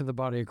grow. Back to the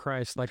body of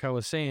Christ. Like I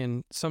was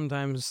saying,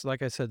 sometimes,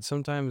 like I said,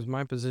 sometimes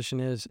my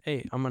position is,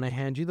 hey, I'm going to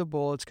hand you the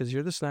bullets because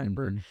you're the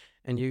sniper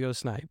and you go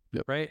snipe,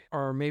 right?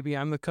 Or maybe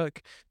I'm the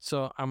cook,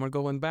 so I'm going to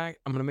go in back,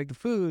 I'm going to make the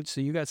food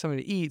so you got something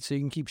to eat so you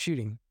can keep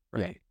shooting,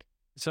 right? Yeah.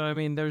 So, I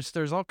mean,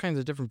 there's all kinds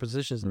of different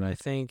positions that I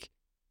think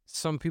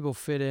some people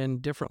fit in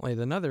differently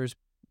than others.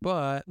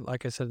 But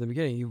like I said at the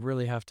beginning, you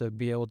really have to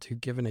be able to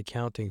give an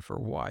accounting for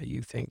why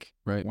you think.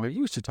 Right. Well,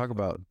 you should talk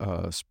about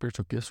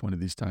spiritual gifts one of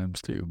these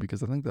times too,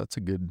 because I think that's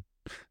a good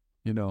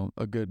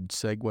a good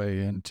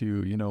segue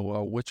into,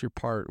 well, what's your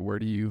part? Where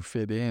do you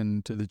fit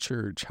in to the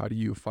church? How do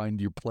you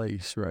find your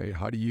place, right?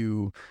 How do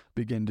you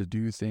begin to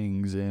do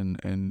things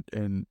and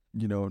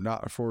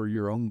not for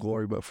your own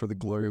glory, but for the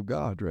glory of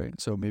God, right?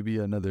 So maybe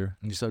another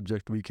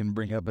subject we can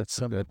bring up at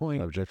some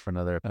point. Subject for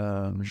another,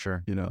 for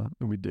sure.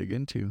 We dig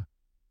into.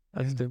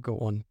 That's a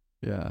difficult one.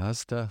 Yeah,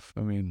 that's tough.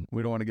 I mean,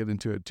 we don't want to get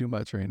into it too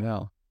much right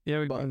now. Yeah,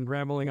 we've been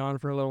rambling on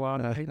for a little while.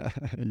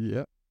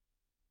 Yep.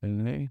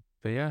 And hey.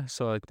 But yeah,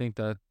 so I think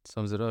that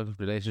sums it up: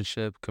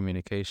 relationship,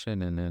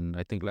 communication, and then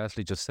I think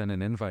lastly, just send an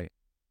invite.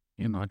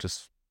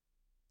 Just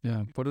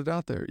put it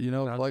out there.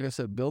 Like I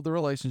said, build the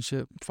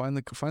relationship, find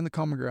the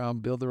common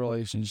ground, build the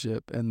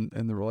relationship, and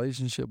the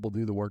relationship will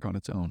do the work on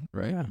its own,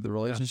 right? Yeah. The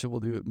relationship will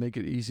do it, make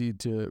it easy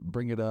to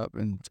bring it up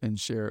and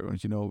share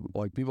it.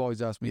 Like people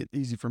always ask me, it's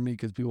easy for me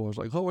because people are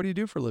like, oh, what do you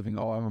do for a living?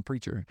 Oh, I'm a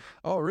preacher.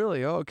 Oh,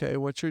 really? Oh, okay.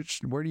 What church?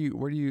 Where do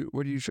you?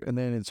 And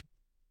then it's,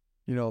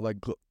 like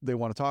they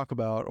want to talk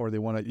about, or they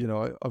want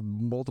to,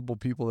 multiple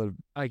people that.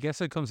 I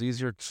guess it comes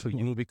easier to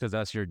you because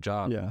that's your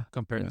job. Yeah.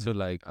 Compared to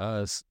like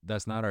us,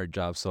 that's not our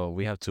job. So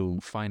we have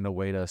to find a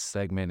way to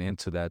segment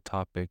into that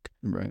topic.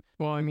 Right.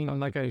 Well, I mean,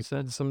 like I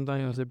said,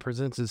 sometimes it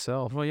presents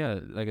itself. Well,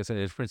 yeah, like I said,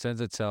 it presents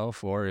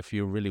itself. Or if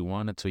you really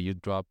wanted to, you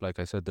drop, like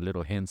I said, the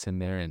little hints in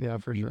there, and yeah,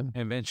 for sure,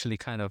 eventually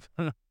kind of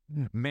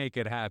make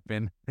it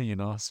happen.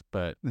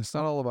 But it's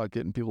not all about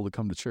getting people to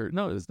come to church.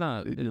 No, it's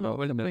not.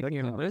 Making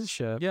a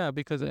relationship. Yeah,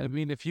 because I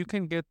mean, if you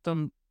can get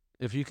them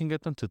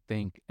to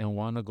think and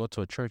want to go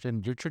to a church,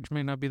 and your church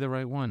may not be the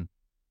right one,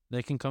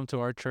 they can come to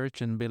our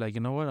church and be like,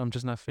 you know what, I'm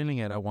just not feeling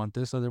it. I want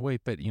this other way.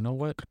 But you know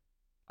what?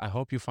 I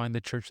hope you find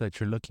the church that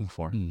you're looking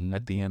for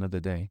at the end of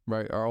the day.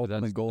 Right. Our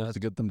ultimate goal is to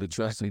get them to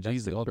trust in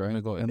Jesus,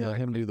 right? Goal, and let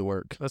Him do the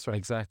work. That's right.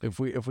 Exactly.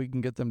 If we can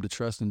get them to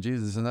trust in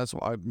Jesus, and that's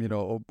why,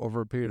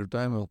 over a period of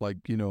time of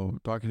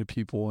talking to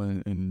people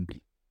and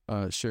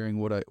sharing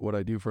what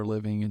I do for a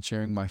living and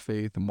sharing my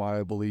faith and why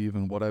I believe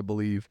and what I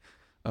believe,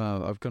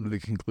 I've come to the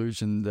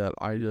conclusion that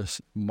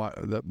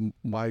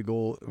my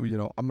goal, I'm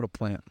going to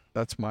plant.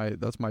 That's my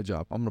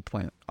job. I'm going to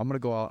plant. I'm going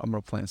to go out. I'm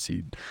going to plant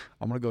seed.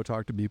 I'm going to go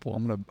talk to people.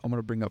 I'm going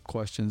to bring up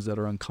questions that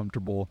are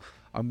uncomfortable.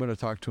 I'm going to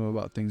talk to them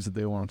about things that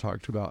they want to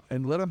talk to about,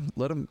 and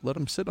let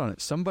them sit on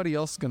it. Somebody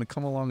else is going to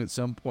come along at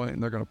some point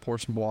and they're going to pour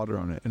some water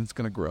on it, and it's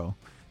going to grow,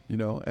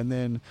 and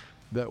then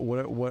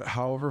that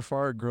however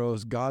far it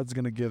grows, God's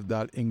going to give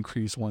that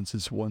increase once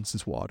it's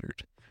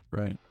watered,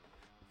 right?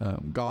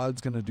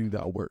 God's going to do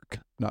that work,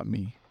 not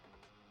me.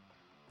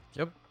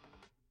 Yep.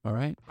 All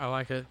right. I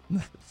like it.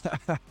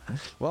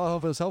 Well, I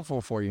hope it was helpful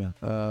for you.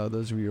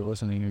 Those of you who are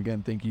listening,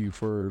 again, thank you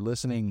for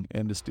listening,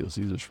 and to steal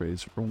Caesar's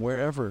phrase, from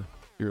wherever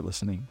you're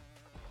listening.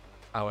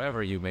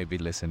 However you may be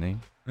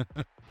listening.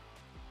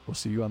 We'll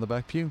see you on the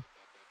back pew.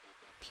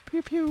 Pew,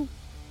 pew, pew.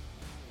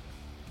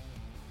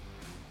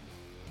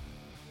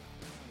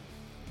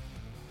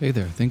 Hey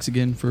there. Thanks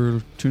again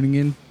for tuning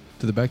in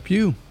to the back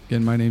pew.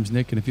 Again, my name's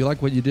Nick, and if you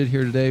like what you did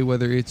here today,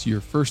 whether it's your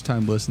first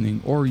time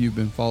listening or you've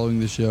been following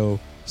the show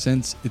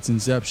since its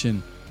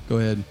inception, go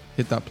ahead,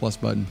 hit that plus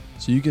button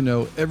so you can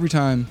know every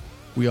time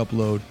we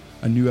upload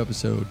a new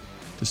episode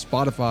to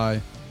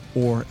Spotify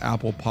or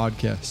Apple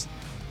Podcasts.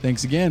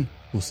 Thanks again.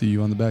 We'll see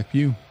you on the back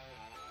pew.